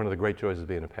 One of the great joys of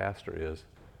being a pastor is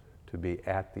to be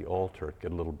at the altar,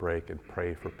 get a little break, and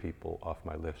pray for people off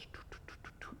my list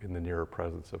in the nearer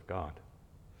presence of God.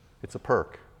 It's a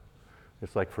perk.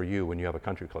 It's like for you when you have a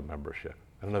country club membership.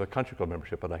 I don't have a country club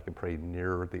membership, but I can pray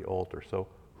nearer the altar. So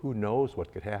who knows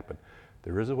what could happen?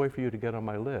 There is a way for you to get on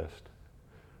my list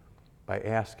by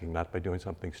asking, not by doing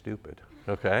something stupid.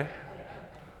 Okay?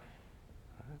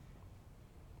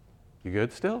 You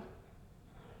good still?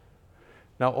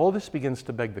 Now, all this begins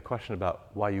to beg the question about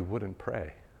why you wouldn't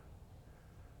pray.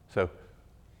 So,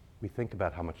 we think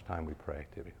about how much time we pray,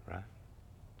 Tibby, right?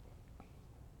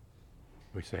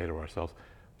 We say to ourselves,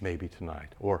 maybe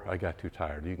tonight, or I got too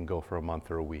tired. You can go for a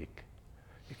month or a week.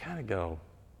 You kind of go,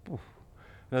 oof.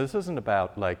 Now, this isn't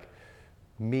about like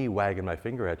me wagging my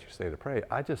finger at you say to pray.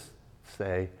 I just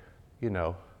say, you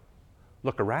know,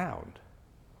 look around.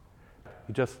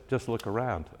 You just look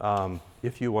around.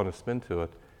 If you want to spin to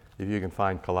it, if you can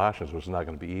find Colossians, which is not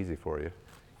going to be easy for you,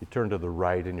 you turn to the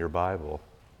right in your Bible.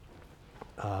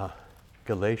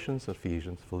 Galatians,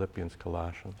 Ephesians, Philippians,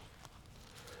 Colossians.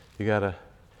 You got a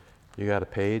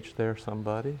page there,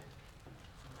 somebody?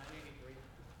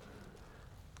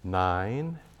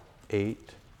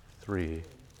 983.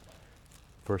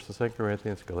 1st and 2nd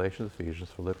Corinthians, Galatians, Ephesians,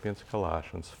 Philippians,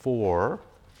 Colossians. 4,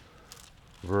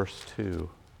 verse 2.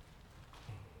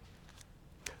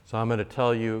 So I'm going to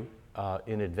tell you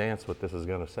in advance what this is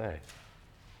going to say.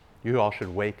 You all should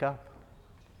wake up.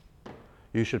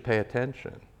 You should pay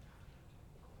attention.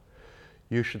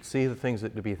 You should see the things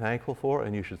that to be thankful for,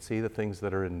 and you should see the things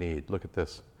that are in need. Look at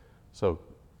this. So,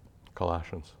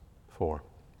 Colossians 4.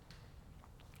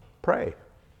 Pray.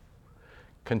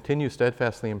 Continue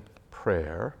steadfastly in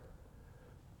prayer,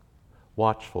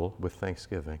 watchful with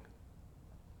thanksgiving.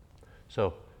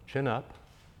 So, chin up,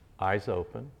 eyes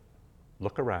open,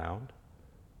 look around,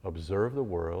 observe the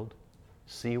world,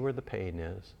 see where the pain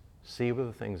is, see where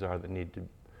the things are that need to,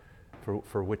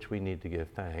 for which we need to give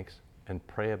thanks, and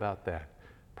pray about that.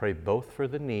 Pray both for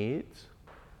the needs.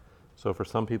 So for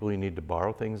some people you need to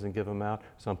borrow things and give them out.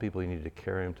 Some people you need to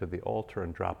carry them to the altar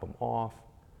and drop them off.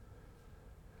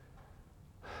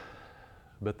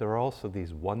 But there are also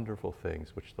these wonderful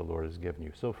things which the Lord has given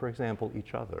you. So for example,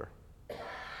 each other.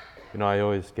 You know, I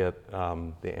always get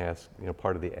the ask, you know,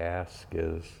 part of the ask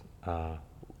is,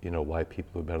 you know, why people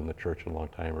who've been in the church a long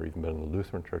time or even been in the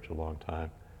Lutheran church a long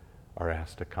time are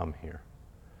asked to come here.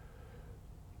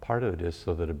 Part of it is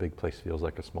so that a big place feels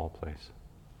like a small place.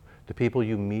 The people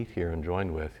you meet here and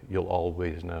join with, you'll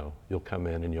always know. You'll come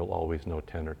in and you'll always know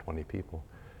 10 or 20 people.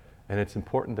 And it's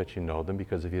important that you know them,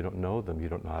 because if you don't know them, you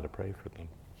don't know how to pray for them.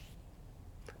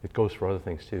 It goes for other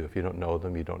things too. If you don't know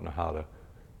them, you don't know how to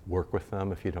work with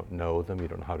them. If you don't know them, you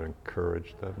don't know how to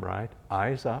encourage them, right?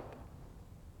 Eyes up.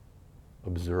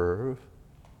 Observe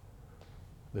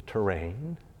the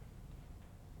terrain.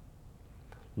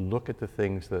 Look at the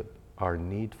things that are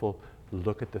needful.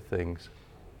 Look at the things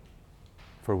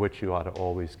for which you ought to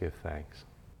always give thanks.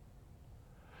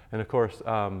 And of course,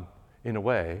 in a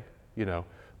way, you know,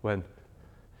 when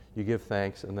you give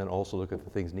thanks and then also look at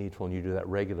the things needful, and you do that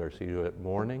regular, so you do it at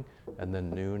morning and then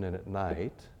noon and at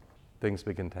night, things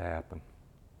begin to happen.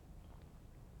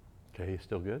 Okay, you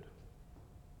still good?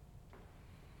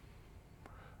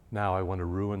 Now I want to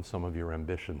ruin some of your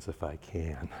ambitions if I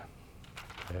can.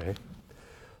 Okay,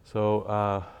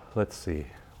 so let's see.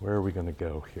 Where are we going to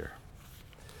go here?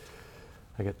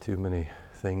 I got too many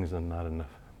things and not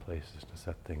enough places to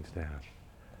set things down.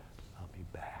 I'll be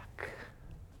back.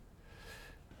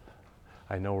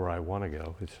 I know where I want to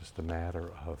go. It's just a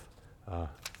matter of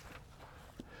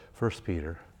 1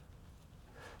 Peter.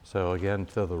 So again,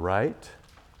 to the right,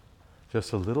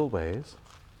 just a little ways.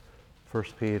 1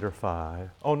 Peter 5.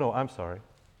 Oh, no, I'm sorry.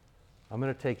 I'm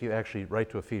going to take you actually right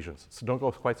to Ephesians. So don't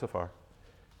go quite so far.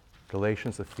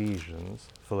 Galatians, Ephesians,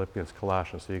 Philippians,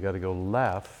 Colossians. So you got to go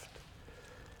left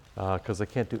because I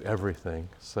can't do everything.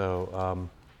 So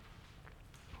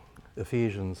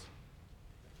Ephesians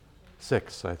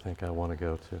 6, I think I want to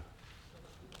go to.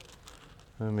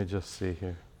 Let me just see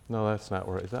here. No, that's not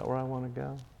where. Is that where I want to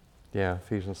go? Yeah,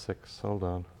 Ephesians 6. Hold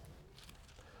on.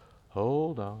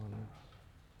 Hold on.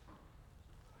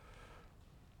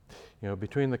 You know,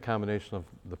 between the combination of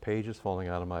the pages falling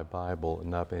out of my Bible and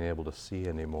not being able to see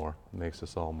anymore, it makes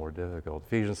this all more difficult.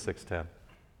 Ephesians 6:10.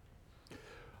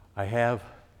 I have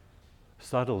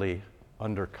subtly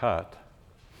undercut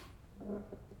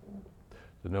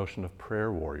the notion of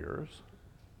prayer warriors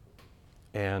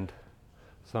and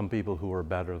some people who are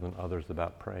better than others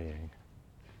about praying.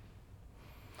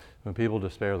 When people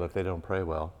despair that they don't pray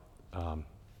well,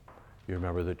 you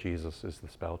remember that Jesus is the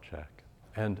spell check.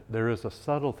 And there is a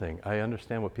subtle thing. I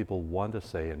understand what people want to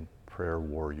say in prayer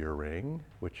warrioring,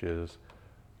 which is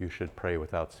you should pray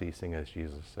without ceasing, as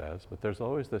Jesus says. But there's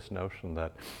always this notion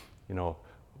that, you know,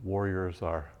 warriors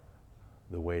are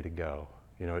the way to go.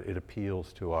 You know, it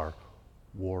appeals to our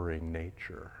warring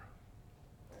nature.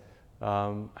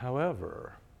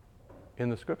 However, in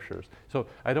the scriptures, so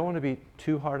I don't want to be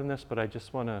too hard on this, but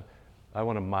I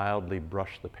want to mildly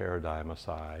brush the paradigm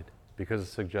aside because it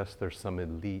suggests there's some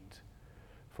elite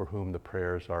for whom the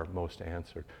prayers are most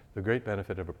answered. The great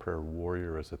benefit of a prayer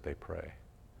warrior is that they pray.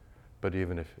 But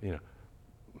even if, you know,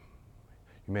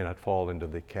 you may not fall into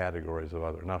the categories of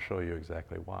others, and I'll show you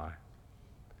exactly why.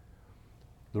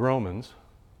 The Romans,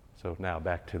 so now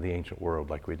back to the ancient world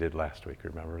like we did last week.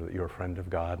 Remember that you're a friend of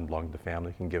God and belong to the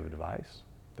family, can give advice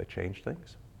that change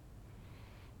things.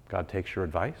 God takes your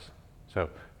advice. So,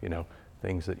 you know,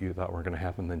 things that you thought were going to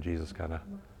happen, then Jesus kind of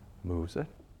moves it.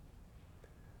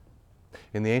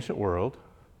 In the ancient world,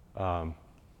 the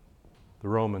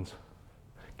Romans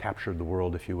captured the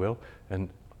world, if you will, and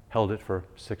held it for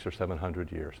 600 or 700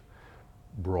 years.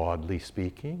 Broadly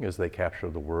speaking, as they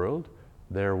captured the world,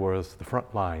 there was the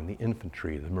front line, the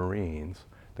infantry, the Marines,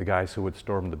 the guys who would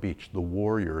storm the beach, the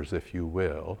warriors, if you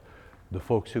will, the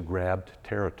folks who grabbed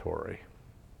territory.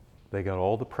 They got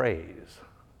all the praise.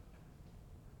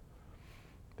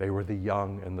 They were the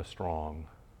young and the strong,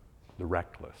 the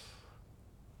reckless.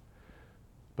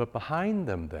 But behind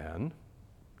them then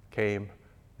came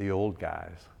the old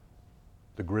guys,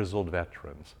 the grizzled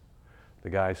veterans, the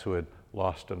guys who had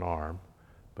lost an arm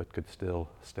but could still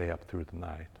stay up through the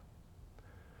night.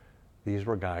 These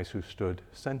were guys who stood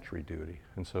sentry duty.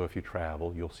 And so if you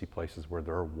travel, you'll see places where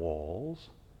there are walls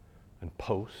and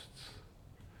posts,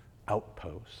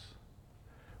 outposts,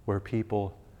 where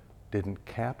people didn't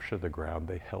capture the ground,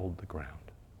 they held the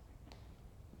ground.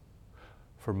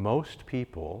 For most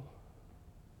people,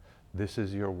 this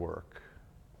is your work.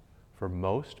 For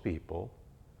most people,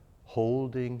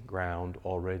 holding ground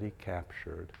already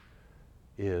captured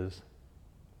is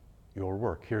your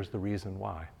work. Here's the reason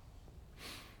why.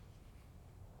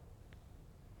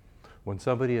 When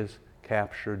somebody has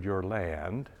captured your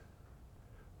land,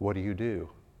 what do?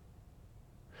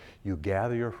 You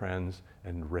gather your friends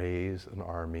and raise an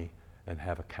army and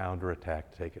have a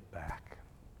counterattack to take it back.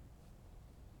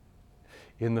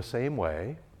 In the same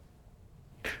way,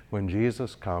 when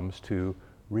Jesus comes to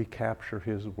recapture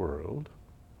his world,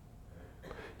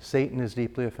 Satan is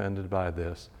deeply offended by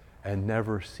this and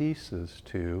never ceases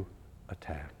to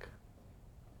attack.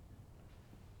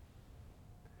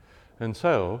 And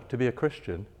so, to be a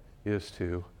Christian is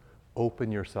to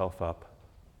open yourself up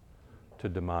to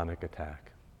demonic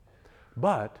attack.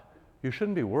 But you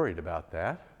shouldn't be worried about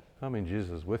that. I mean,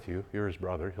 Jesus is with you. You're his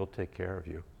brother. He'll take care of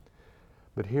you.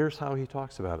 But here's how he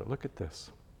talks about it. Look at this.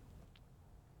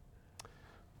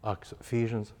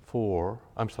 Ephesians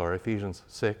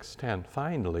 6:10.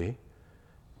 Finally,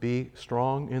 be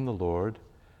strong in the Lord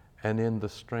and in the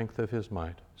strength of his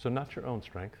might. So not your own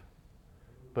strength,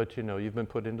 but you know, you've been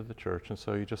put into the church, and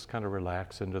so you just kind of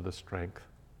relax into the strength.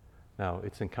 Now,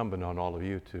 it's incumbent on all of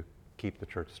you to keep the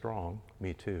church strong,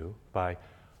 me too, by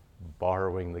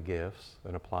borrowing the gifts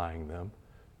and applying them,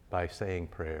 by saying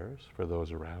prayers for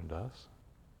those around us.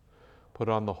 Put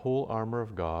on the whole armor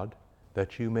of God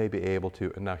that you may be able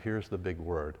to, and now here's the big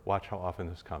word. Watch how often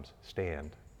this comes.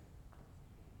 Stand.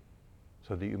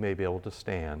 So that you may be able to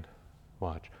stand.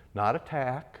 Watch. Not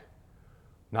attack,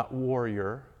 not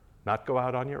warrior, not go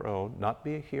out on your own, not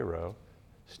be a hero.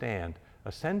 Stand.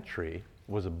 A sentry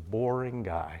was a boring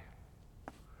guy.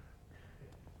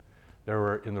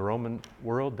 In the Roman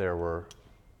world, there were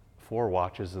 4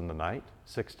 watches in the night,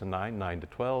 6 to 9, 9 to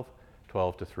 12,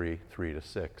 12 to 3, 3 to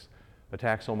 6.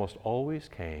 Attacks almost always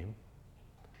came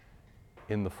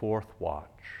in the 4th watch.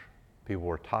 People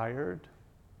were tired,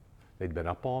 they'd been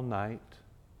up all night,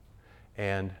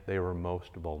 and they were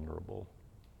most vulnerable.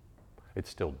 It's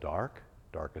still dark,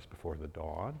 darkest before the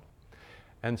dawn.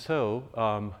 And so,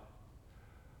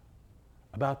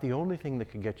 about the only thing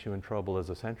that could get you in trouble as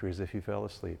a sentry is if you fell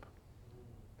asleep.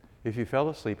 If you fell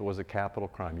asleep, it was a capital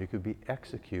crime. You could be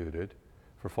executed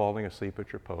for falling asleep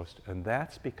at your post, and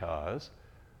that's because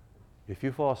if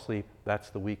you fall asleep, that's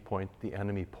the weak point. The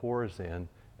enemy pours in,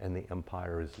 and the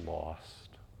empire is lost.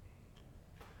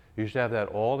 You should have that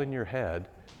all in your head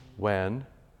when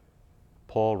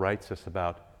Paul writes us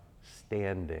about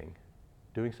standing,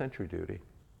 doing sentry duty.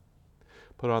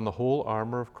 Put on the whole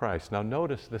armor of Christ. Now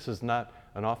notice, this is not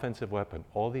an offensive weapon.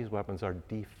 All these weapons are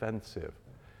defensive.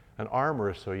 An armor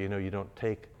is so you know you don't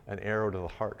take an arrow to the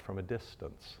heart from a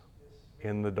distance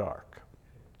in the dark.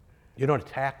 You don't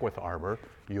attack with armor,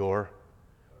 you're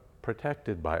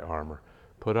protected by armor.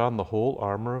 Put on the whole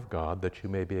armor of God that you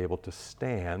may be able to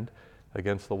stand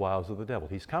against the wiles of the devil.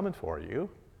 He's coming for you.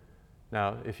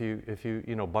 Now, if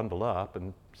you bundle up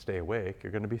and stay awake,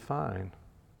 you're going to be fine.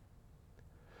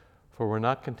 For we're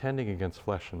not contending against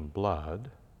flesh and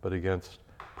blood, but against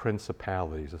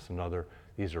principalities.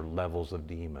 These are levels of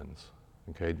demons,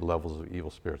 okay, levels of evil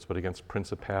spirits, but against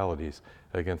principalities,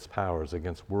 against powers,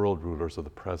 against world rulers of the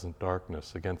present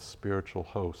darkness, against spiritual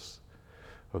hosts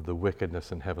of the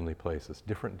wickedness in heavenly places,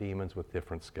 different demons with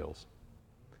different skills.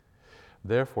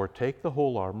 Therefore, take the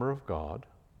whole armor of God,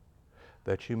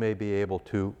 that you may be able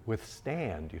to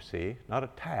withstand, you see, not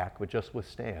attack, but just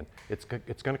withstand. It's going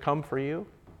to come for you.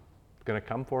 It's going to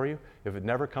come for you. If it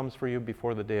never comes for you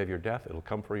before the day of your death, it'll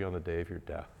come for you on the day of your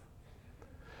death.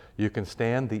 You can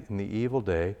stand in the evil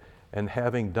day, and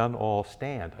having done all,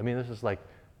 stand. I mean, this is like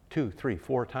 2, 3,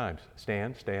 4 times.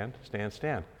 Stand, stand, stand,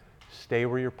 stand. Stay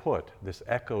where you're put. This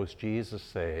echoes Jesus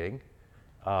saying,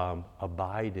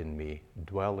 abide in me,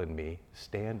 dwell in me,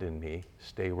 stand in me,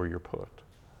 stay where you're put.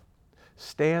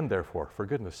 Stand, therefore, for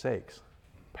goodness sakes.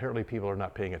 Apparently people are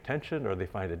not paying attention or they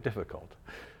find it difficult.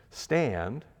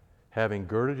 Stand, having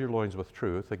girded your loins with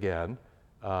truth, again,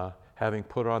 having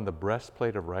put on the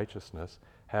breastplate of righteousness,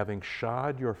 having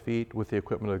shod your feet with the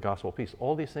equipment of the gospel of peace.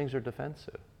 All these things are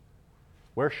defensive.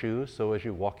 Wear shoes so as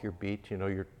you walk your beat,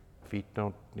 your feet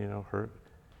don't, hurt.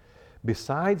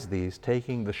 Besides these,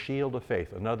 taking the shield of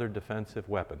faith, another defensive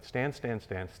weapon. Stand, stand,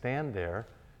 stand, stand there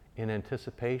in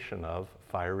anticipation of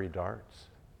fiery darts,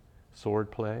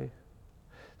 sword play.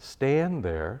 Stand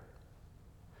there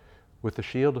with the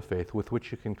shield of faith with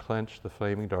which you can quench the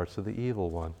flaming darts of the evil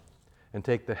one. And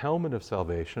take the helmet of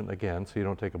salvation, again, so you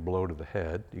don't take a blow to the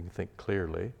head, you can think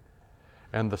clearly,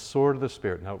 and the sword of the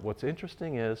Spirit. Now, what's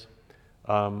interesting is,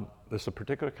 there's a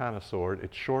particular kind of sword,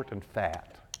 it's short and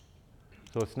fat.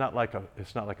 So it's not like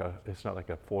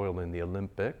a foil in the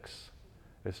Olympics.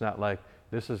 It's not like,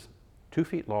 this is 2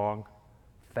 feet long,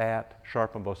 fat,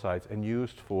 sharp on both sides, and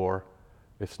used for,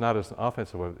 it's not as an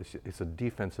offensive weapon, it's a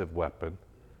defensive weapon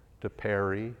to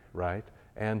parry, right?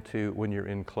 And to, when you're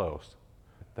in close.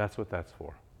 That's what that's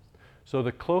for. So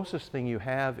the closest thing you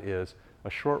have is a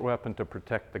short weapon to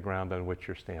protect the ground on which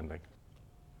you're standing.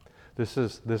 This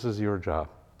is your job.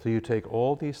 So you take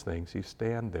all these things, you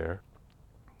stand there,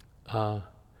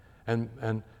 and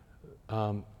the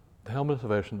helmet of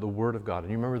salvation, the Word of God.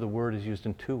 And you remember the Word is used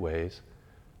in 2 ways,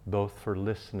 both for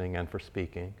listening and for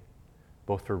speaking,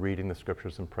 both for reading the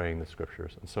Scriptures and praying the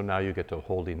Scriptures. And so now you get to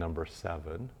holy number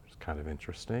 7, which is kind of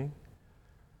interesting.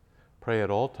 Pray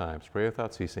at all times, pray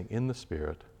without ceasing in the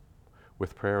Spirit,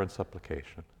 with prayer and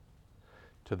supplication.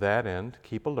 To that end,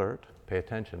 keep alert, pay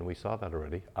attention. We saw that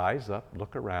already. Eyes up,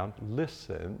 look around,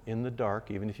 listen in the dark.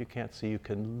 Even if you can't see, you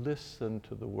can listen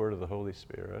to the word of the Holy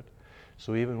Spirit.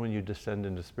 So even when you descend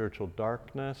into spiritual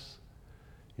darkness,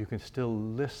 you can still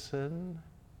listen,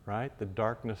 right? The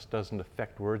darkness doesn't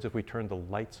affect words. If we turned the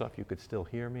lights off, you could still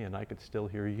hear me and I could still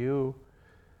hear you.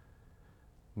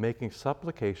 Making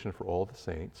supplication for all the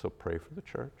saints, so pray for the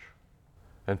church.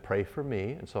 And pray for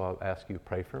me, and so I'll ask you,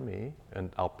 pray for me,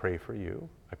 and I'll pray for you.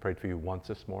 I prayed for you once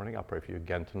this morning, I'll pray for you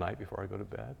again tonight before I go to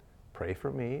bed. Pray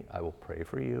for me, I will pray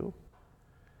for you.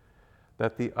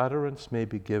 that the utterance may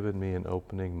be given me in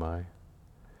opening my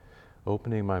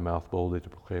mouth boldly to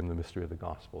proclaim the mystery of the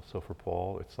gospel. So for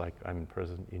Paul, it's like, I'm in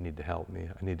prison, you need to help me,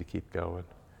 I need to keep going,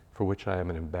 for which I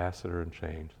am an ambassador in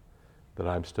chains, that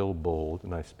I'm still bold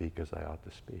and I speak as I ought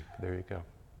to speak. There you go.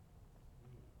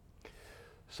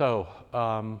 So,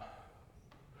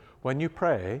 when you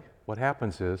pray, what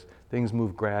happens is things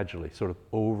move gradually, sort of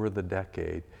over the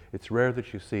decade. It's rare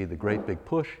that you see the great big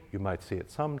push. You might see it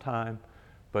sometime,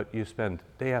 but you spend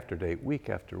day after day, week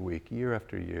after week, year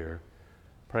after year,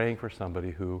 praying for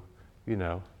somebody who,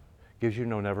 gives you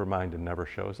no never mind and never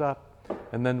shows up.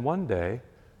 And then one day,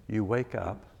 you wake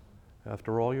up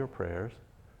after all your prayers,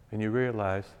 and you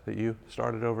realize that you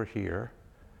started over here,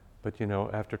 but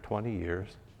after 20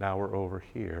 years, now we're over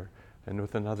here, and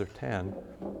with another 10,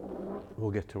 we'll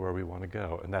get to where we want to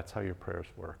go. And that's how your prayers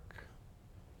work.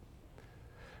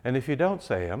 And if you don't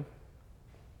say them,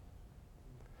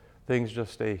 things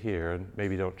just stay here and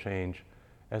maybe don't change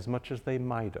as much as they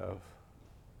might have.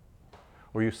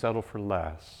 Or you settle for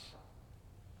less.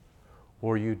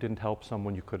 Or you didn't help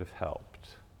someone you could have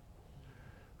helped.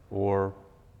 Or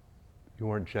you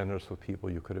weren't generous with people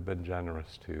you could have been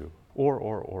generous to.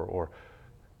 Or.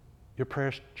 Your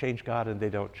prayers change God and they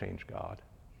don't change God.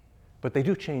 But they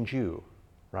do change you,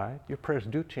 right? Your prayers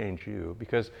do change you,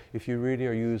 because if you really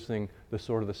are using the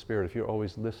sword of the Spirit, if you're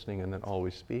always listening and then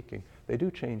always speaking, they do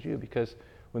change you, because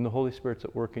when the Holy Spirit's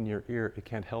at work in your ear, it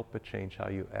can't help but change how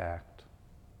you act.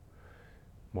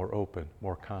 More open,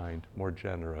 more kind, more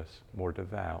generous, more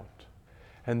devout.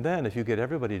 And then if you get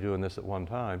everybody doing this at one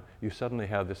time, you suddenly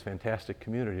have this fantastic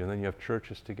community, and then you have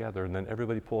churches together, and then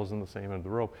everybody pulls in the same end of the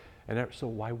rope. And so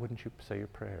why wouldn't you say your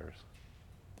prayers?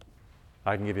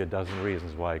 I can give you a dozen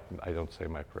reasons why I don't say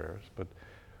my prayers, but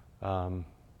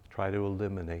try to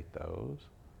eliminate those.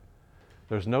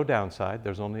 There's no downside,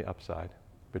 there's only upside.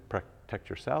 But protect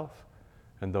yourself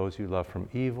and those you love from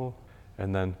evil,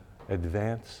 and then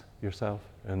advance yourself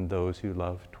and those you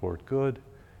love toward good,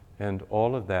 and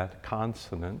all of that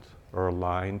consonant or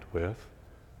aligned with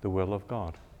the will of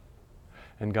God.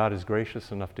 And God is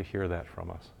gracious enough to hear that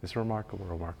from us. It's remarkable,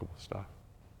 remarkable stuff.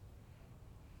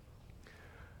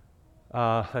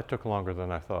 That took longer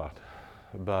than I thought,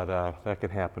 but that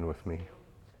could happen with me.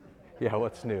 Yeah,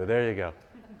 what's new? There you go.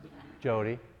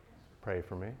 Jody, pray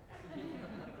for me.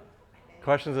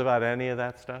 Questions about any of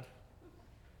that stuff?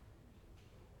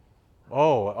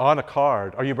 Oh, on a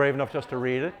card. Are you brave enough just to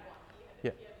read it?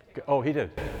 Yeah. Oh, he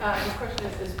did. The question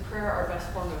is prayer our best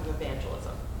form of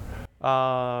evangelism?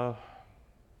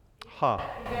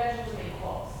 Evangelism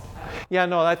equals. Yeah,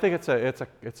 no, I think it's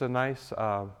a nice.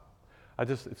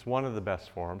 It's one of the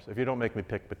best forms. If you don't make me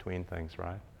pick between things,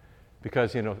 right?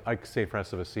 Because like St.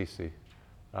 Francis of Assisi,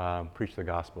 preach the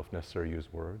gospel if necessary,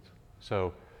 use words.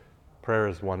 So, prayer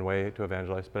is one way to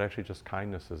evangelize, but actually just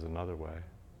kindness is another way.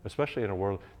 Especially in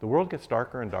the world gets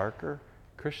darker and darker.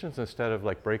 Christians, instead of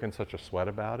breaking such a sweat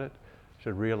about it,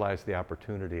 should realize the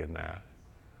opportunity in that.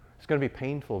 It's going to be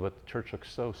painful, but the church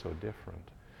looks so different.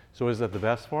 So is that the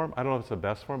best form? I don't know if it's the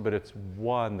best form, but it's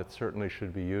one that certainly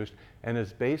should be used, and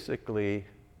is basically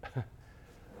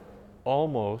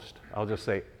almost, I'll just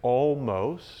say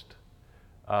almost,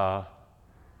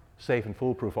 safe and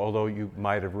foolproof, although you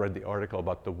might have read the article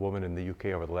about the woman in the UK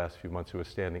over the last few months who was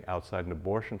standing outside an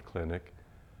abortion clinic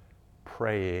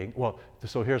praying. Well,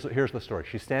 so here's the story.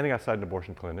 She's standing outside an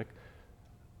abortion clinic.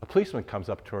 A policeman comes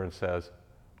up to her and says,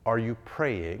 "Are you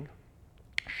praying?"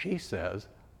 She says,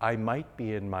 "I might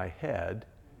be in my head."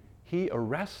 He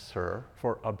arrests her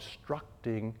for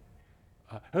obstructing.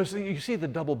 So you see the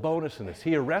double bonus in this.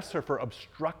 He arrests her for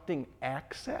obstructing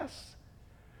access,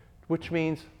 which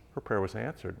means her prayer was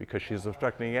answered because she's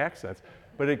obstructing access.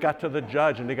 But it got to the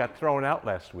judge and it got thrown out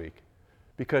last week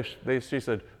because she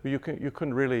said, well, you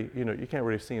couldn't really, you can't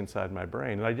really see inside my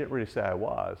brain. And I didn't really say I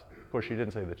was. Of course, she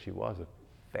didn't say that she wasn't.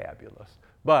 Fabulous.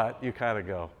 But you kind of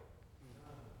go,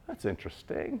 that's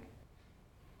interesting.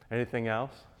 Anything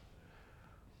else?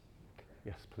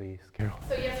 Yes, please, Carol.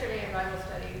 So yesterday in Bible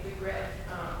study, we read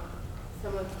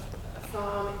some of a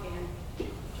psalm in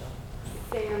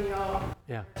Samuel.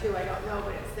 Yeah. 2, I don't know,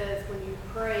 but it says when you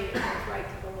pray, it goes right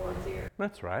to the Lord's ear.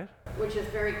 That's right. Which is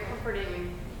very comforting,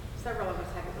 and several of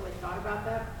us haven't really thought about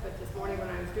that, but this morning when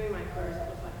I was doing my prayers, it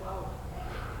was like, wow.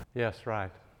 Yes,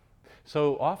 right.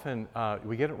 So often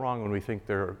we get it wrong when we think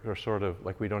they're sort of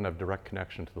like we don't have direct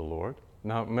connection to the Lord.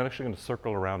 Now, I'm actually going to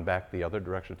circle around back the other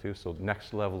direction too. So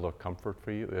next level of comfort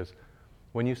for you is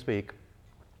when you speak,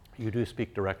 you do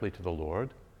speak directly to the Lord,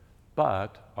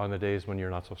 but on the days when you're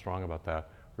not so strong about that,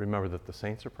 remember that the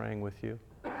saints are praying with you,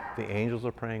 the angels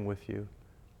are praying with you,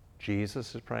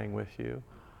 Jesus is praying with you,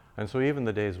 And so even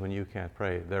the days when you can't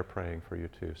pray, they're praying for you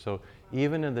too. So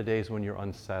even in the days when you're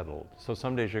unsettled, so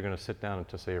some days you're going to sit down and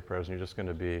to say your prayers and you're just going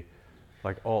to be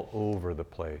like all over the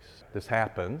place. This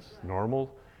happens,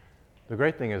 normal. The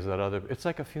great thing is that it's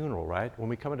like a funeral, right? When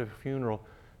we come to a funeral,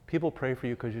 people pray for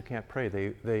you because you can't pray.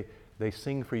 They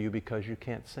sing for you because you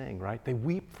can't sing, right? They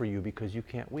weep for you because you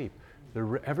can't weep.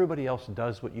 Everybody else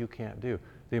does what you can't do.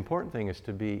 The important thing is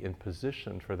to be in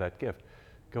position for that gift.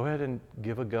 Go ahead and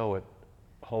give a go at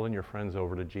hauling your friends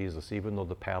over to Jesus, even though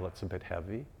the pallet's a bit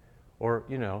heavy. Or,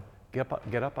 get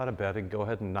up out of bed and go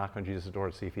ahead and knock on Jesus' door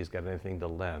and see if he's got anything to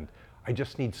lend. I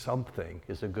just need something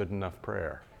is a good enough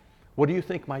prayer. What do you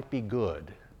think might be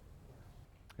good?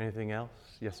 Anything else?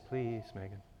 Yes, please,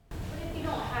 Megan. What if you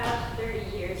don't have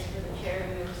 30 years for the chair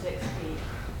to move 6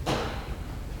 feet?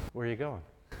 Where are you going?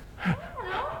 I don't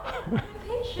know. I'm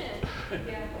impatient.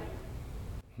 Yeah.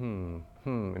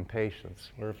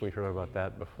 Impatience. Where have we heard about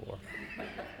that before?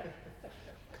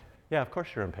 Yeah, of course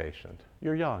you're impatient.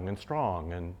 You're young and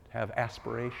strong and have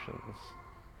aspirations.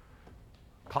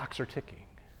 Clocks are ticking,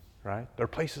 right? There are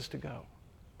places to go.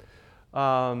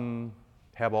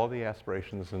 Have all the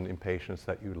aspirations and impatience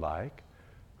that you like.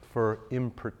 For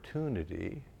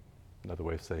importunity, another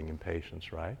way of saying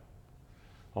impatience, right?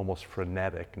 Almost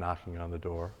frenetic knocking on the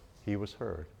door. He was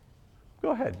heard.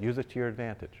 Go ahead, use it to your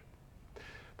advantage.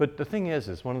 But the thing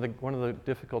is one of the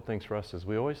difficult things for us is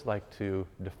we always like to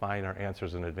define our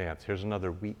answers in advance. Here's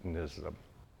another Wheatonism.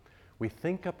 We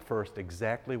think up first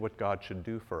exactly what God should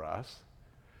do for us,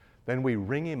 then we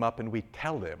ring him up and we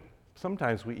tell him.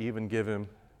 Sometimes we even give him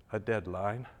a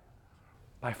deadline.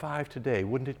 By 5 today,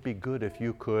 wouldn't it be good if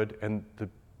you could, and the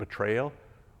betrayal,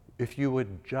 if you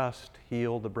would just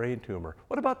heal the brain tumor?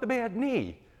 What about the bad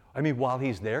knee? I mean, while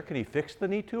he's there, can he fix the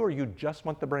knee too, or you just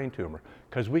want the brain tumor?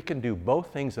 Because we can do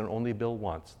both things and only bill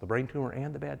once. The brain tumor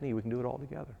and the bad knee, we can do it all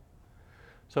together.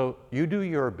 So you do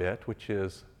your bit, which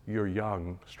is you're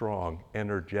young, strong,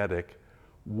 energetic,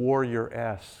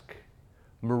 warrior-esque,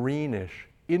 Marine-ish,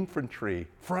 infantry,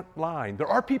 front line. There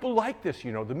are people like this,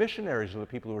 the missionaries are the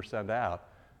people who are sent out.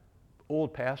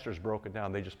 Old pastors broken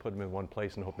down, they just put them in one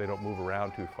place and hope they don't move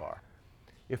around too far.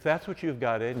 If that's what you've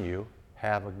got in you,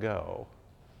 have a go.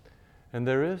 And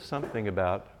there is something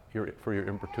about for your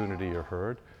importunity you're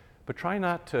heard, but try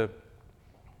not to.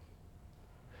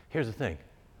 Here's the thing.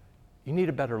 You need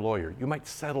a better lawyer. You might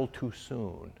settle too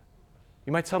soon.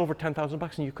 You might settle for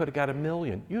 $10,000 and you could have got $1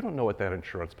 million. You don't know what that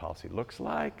insurance policy looks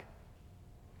like.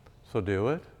 So do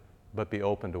it, but be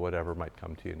open to whatever might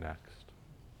come to you next.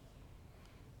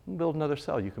 And build another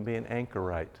cell. You can be an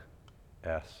anchorite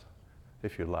S,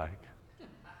 if you like.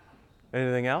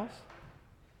 Anything else?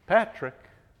 Patrick,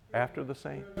 after the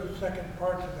saint. There's a second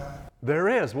part to that. There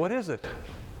is. What is it?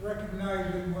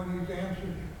 Recognizing when he's answered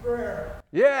your prayer.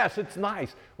 Yes, it's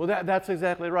nice. Well, that's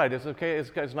exactly right. It's okay.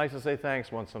 It's nice to say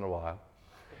thanks once in a while.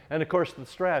 And of course, the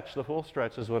full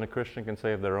stretch is when a Christian can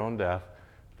say of their own death,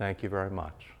 thank you very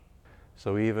much.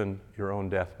 So even your own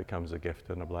death becomes a gift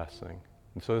and a blessing.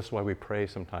 And so this is why we pray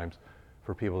sometimes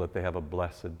for people that they have a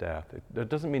blessed death. It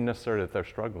doesn't mean necessarily that they're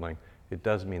struggling. It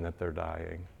does mean that they're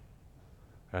dying.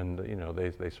 And,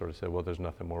 they sort of say, well, there's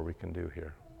nothing more we can do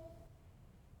here.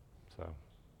 So,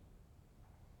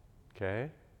 okay?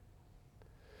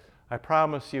 I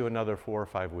promise you another 4 or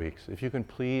 5 weeks. If you can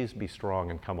please be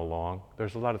strong and come along.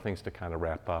 There's a lot of things to kind of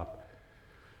wrap up.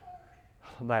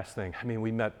 Last thing,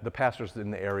 the pastors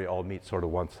in the area all meet sort of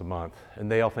once a month, and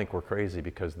they all think we're crazy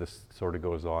because this sort of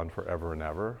goes on forever and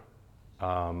ever.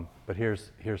 But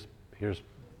here's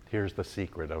the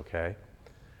secret, okay?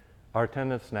 Our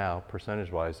attendance now,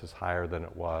 percentage-wise, is higher than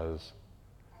it was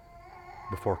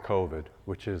before COVID,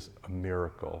 which is a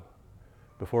miracle.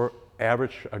 The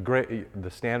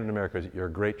standard in America is you're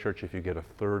a great church if you get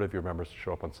 1/3 of your members to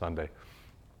show up on Sunday.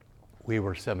 We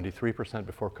were 73%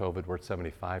 before COVID, we're at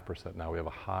 75% now. We have a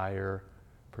higher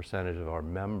percentage of our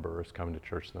members coming to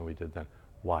church than we did then.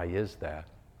 Why is that?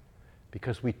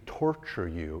 Because we torture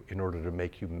you in order to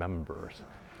make you members.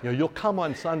 You'll come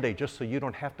on Sunday just so you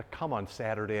don't have to come on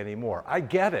Saturday anymore. I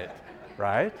get it,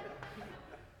 right?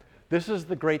 This is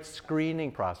the great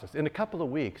screening process. In a couple of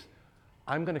weeks,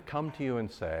 I'm going to come to you and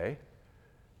say,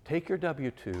 take your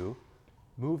W-2,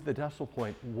 move the decimal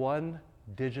point 1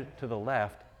 digit to the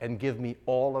left, and give me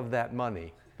all of that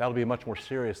money. That'll be a much more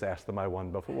serious ask than my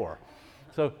one before.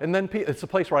 So, and then it's a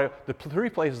place where the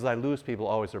 3 places I lose people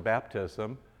always are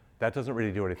baptism. That doesn't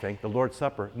really do anything. The Lord's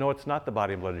Supper, no, it's not the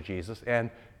body and blood of Jesus.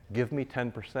 And give me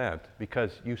 10%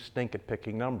 because you stink at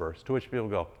picking numbers. To which people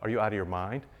go, are you out of your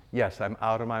mind? Yes, I'm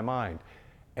out of my mind.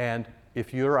 And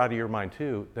if you're out of your mind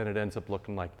too, then it ends up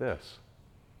looking like this.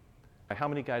 How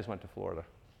many guys went to Florida?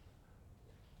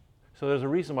 So there's a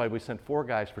reason why we sent 4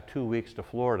 guys for 2 weeks to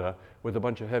Florida with a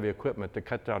bunch of heavy equipment to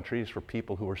cut down trees for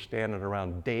people who were standing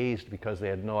around dazed because they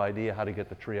had no idea how to get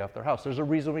the tree off their house. There's a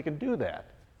reason we can do that,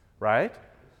 right?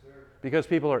 Because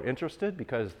people are interested,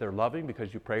 because they're loving,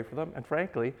 because you pray for them, and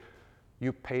frankly,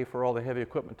 you pay for all the heavy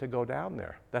equipment to go down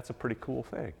there. That's a pretty cool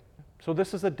thing. So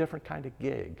this is a different kind of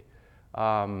gig.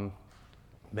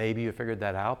 Maybe you figured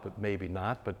that out, but maybe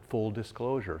not. But full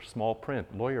disclosure, small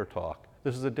print, lawyer talk.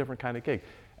 This is a different kind of gig.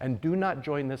 And do not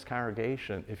join this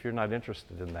congregation if you're not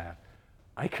interested in that.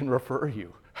 I can refer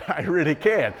you. I really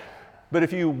can. But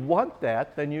if you want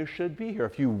that, then you should be here.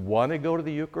 If you want to go to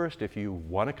the Eucharist, if you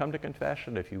want to come to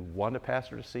confession, if you want a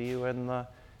pastor to see you in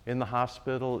the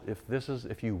hospital,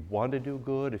 if you want to do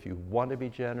good, if you want to be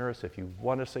generous, if you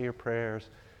want to say your prayers,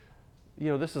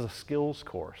 this is a skills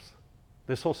course.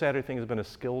 This whole Saturday thing has been a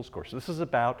skills course. This is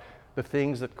about the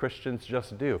things that Christians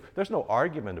just do. There's no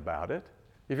argument about it.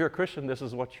 If you're a Christian, this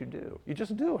is what you do. You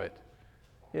just do it.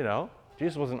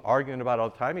 Jesus wasn't arguing about it all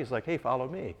the time. He's like, hey, follow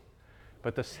me.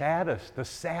 But the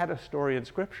saddest story in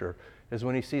Scripture is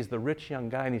when he sees the rich young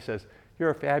guy and he says,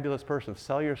 you're a fabulous person,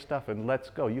 sell your stuff and let's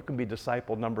go. You can be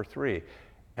disciple number 3.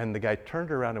 And the guy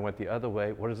turned around and went the other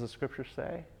way. What does the Scripture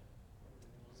say?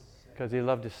 Because he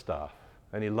loved his stuff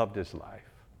and he loved his life.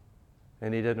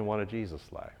 And he didn't want a Jesus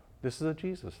life. This is a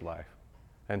Jesus life.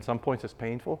 And some points it's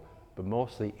painful, but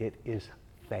mostly it is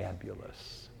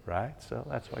fabulous, right? So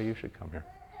that's why you should come here.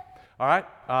 All right,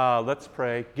 let's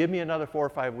pray. Give me another 4 or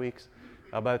 5 weeks.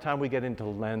 By the time we get into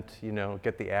Lent,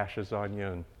 get the ashes on you.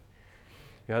 And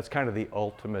it's kind of the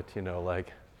ultimate,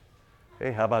 like,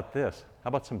 hey, how about this? How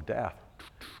about some death?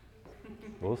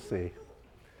 We'll see.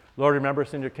 Lord, remember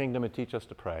us in your kingdom and teach us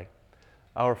to pray.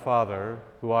 Our Father,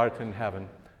 who art in heaven,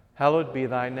 hallowed be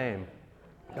thy name.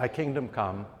 Thy kingdom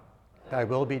come, thy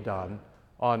will be done,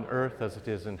 on earth as it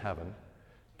is in heaven.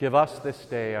 Give us this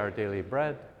day our daily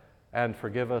bread, and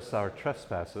forgive us our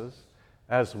trespasses,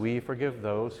 as we forgive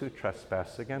those who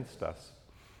trespass against us.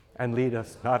 And lead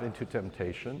us not into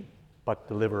temptation, but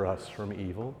deliver us from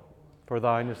evil. For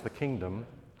thine is the kingdom,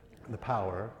 the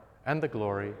power, and the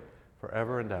glory,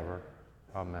 forever and ever.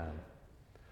 Amen.